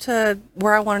dropped to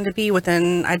where I wanted to be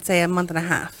within, I'd say, a month and a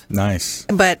half. Nice.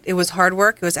 But it was hard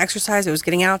work. It was exercise. It was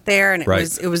getting out there, and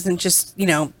it wasn't just,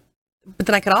 But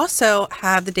then I could also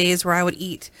have the days where I would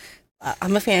eat.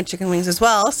 I'm a fan of chicken wings as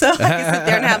well, so I can sit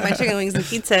there and have my chicken wings and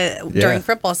pizza during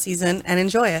football season and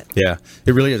enjoy it. Yeah,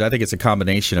 it really is. I think it's a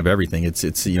combination of everything. It's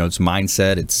it's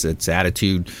mindset, it's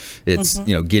attitude, it's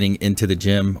getting into the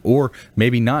gym, or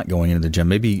maybe not going into the gym.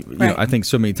 Maybe I think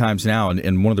so many times now,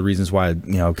 and one of the reasons why I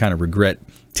kind of regret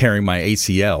tearing my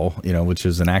ACL, which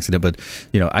was an accident, but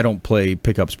I don't play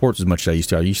pickup sports as much as I used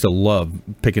to. I used to love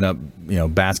picking up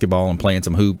basketball and playing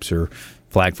some hoops or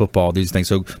flag football, these things.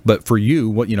 So, but for you,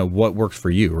 what works for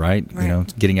you, right?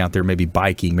 Getting out there, maybe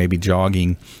biking, maybe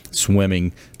jogging,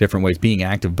 swimming, different ways, being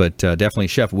active. But definitely,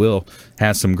 Chef Will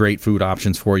has some great food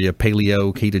options for you: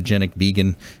 paleo, ketogenic,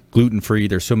 vegan, gluten-free.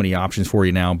 There's so many options for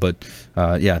you now. But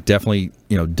definitely,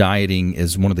 dieting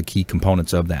is one of the key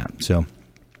components of that. So.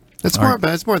 It's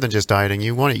more than just dieting.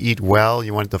 You want to eat well.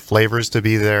 You want the flavors to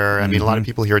be there. I mean, a lot of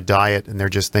people hear diet and they're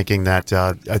just thinking that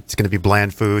it's going to be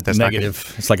bland food. That's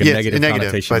negative. It's like a negative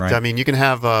connotation, but right? I mean, you can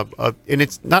have and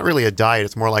it's not really a diet.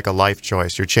 It's more like a life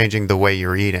choice. You're changing the way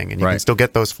you're eating, and you can still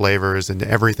get those flavors and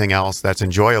everything else that's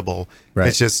enjoyable. Right.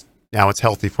 It's just now it's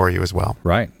healthy for you as well.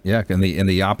 Right. Yeah. And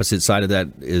the opposite side of that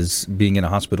is being in a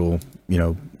hospital.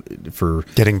 For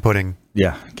getting pudding.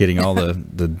 Yeah, getting all the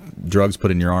drugs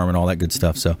put in your arm and all that good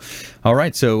stuff. So, all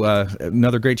right. So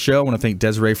another great show. I want to thank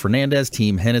Desiree Fernandez,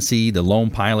 Team Hennessy, the Lone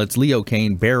Pilots, Leo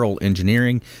Kane, Barrel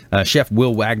Engineering, Chef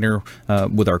Will Wagner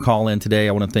with our call-in today.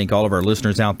 I want to thank all of our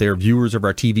listeners out there, viewers of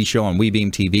our TV show on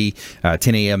WeBeam TV,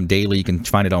 10 a.m. daily. You can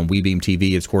find it on WeBeam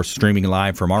TV. It's, of course, streaming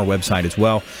live from our website as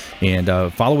well.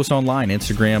 And follow us online,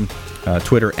 Instagram,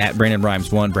 Twitter, at Brandon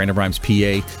Rhymes 1, Brandon Rhymes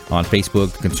PA on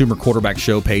Facebook. Consumer Quarterback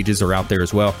Show pages are out there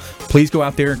as well. Please go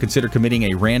out there and consider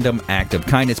committing a random act of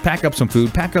kindness. Pack up some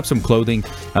food, pack up some clothing,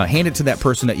 hand it to that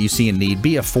person that you see in need.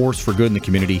 Be a force for good in the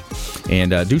community,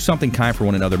 and do something kind for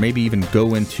one another. Maybe even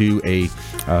go into a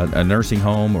nursing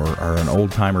home or an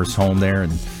old-timers home there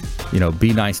and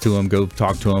be nice to them. Go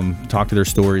talk to them, talk to their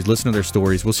stories, listen to their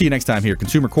stories. We'll see you next time here.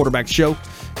 Consumer Quarterback Show,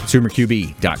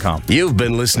 ConsumerQB.com. You've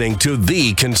been listening to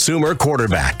the Consumer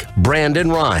Quarterback, Brandon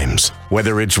Rhymes.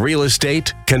 Whether it's real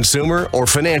estate, consumer, or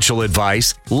financial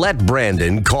advice, let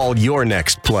Brandon call your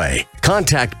next play.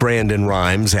 Contact Brandon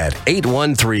Rhymes at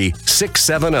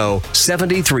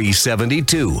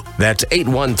 813-670-7372. That's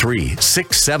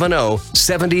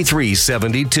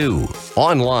 813-670-7372.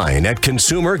 Online at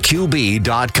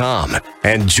consumerqb.com.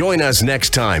 And join us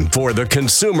next time for the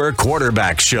Consumer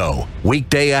Quarterback Show,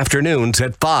 weekday afternoons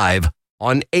at 5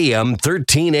 on AM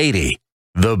 1380.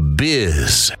 The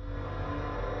Biz.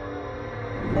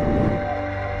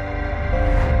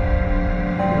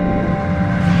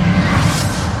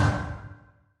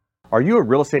 Are you a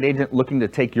real estate agent looking to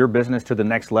take your business to the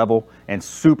next level and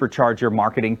supercharge your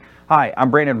marketing? Hi, I'm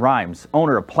Brandon Rhymes,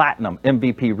 owner of Platinum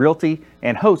MVP Realty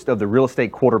and host of the Real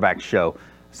Estate Quarterback Show,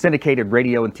 syndicated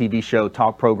radio and TV show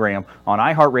talk program on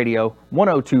iHeartRadio,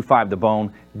 1025 The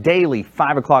Bone, daily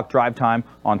 5 o'clock drive time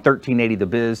on 1380 The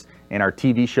Biz, and our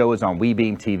TV show is on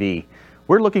WeBeam TV.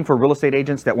 We're looking for real estate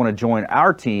agents that want to join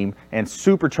our team and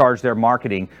supercharge their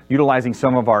marketing utilizing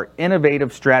some of our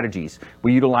innovative strategies.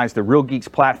 We utilize the Real Geeks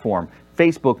platform,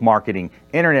 Facebook marketing,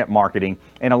 internet marketing,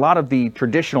 and a lot of the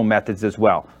traditional methods as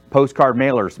well. Postcard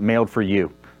mailers mailed for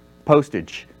you,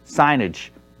 postage,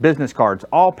 signage, business cards,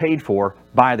 all paid for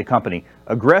by the company.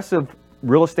 Aggressive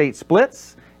real estate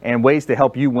splits and ways to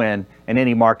help you win in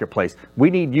any marketplace. We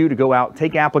need you to go out,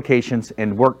 take applications,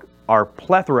 and work our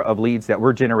plethora of leads that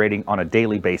we're generating on a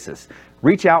daily basis.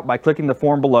 Reach out by clicking the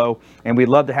form below, and we'd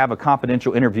love to have a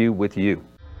confidential interview with you.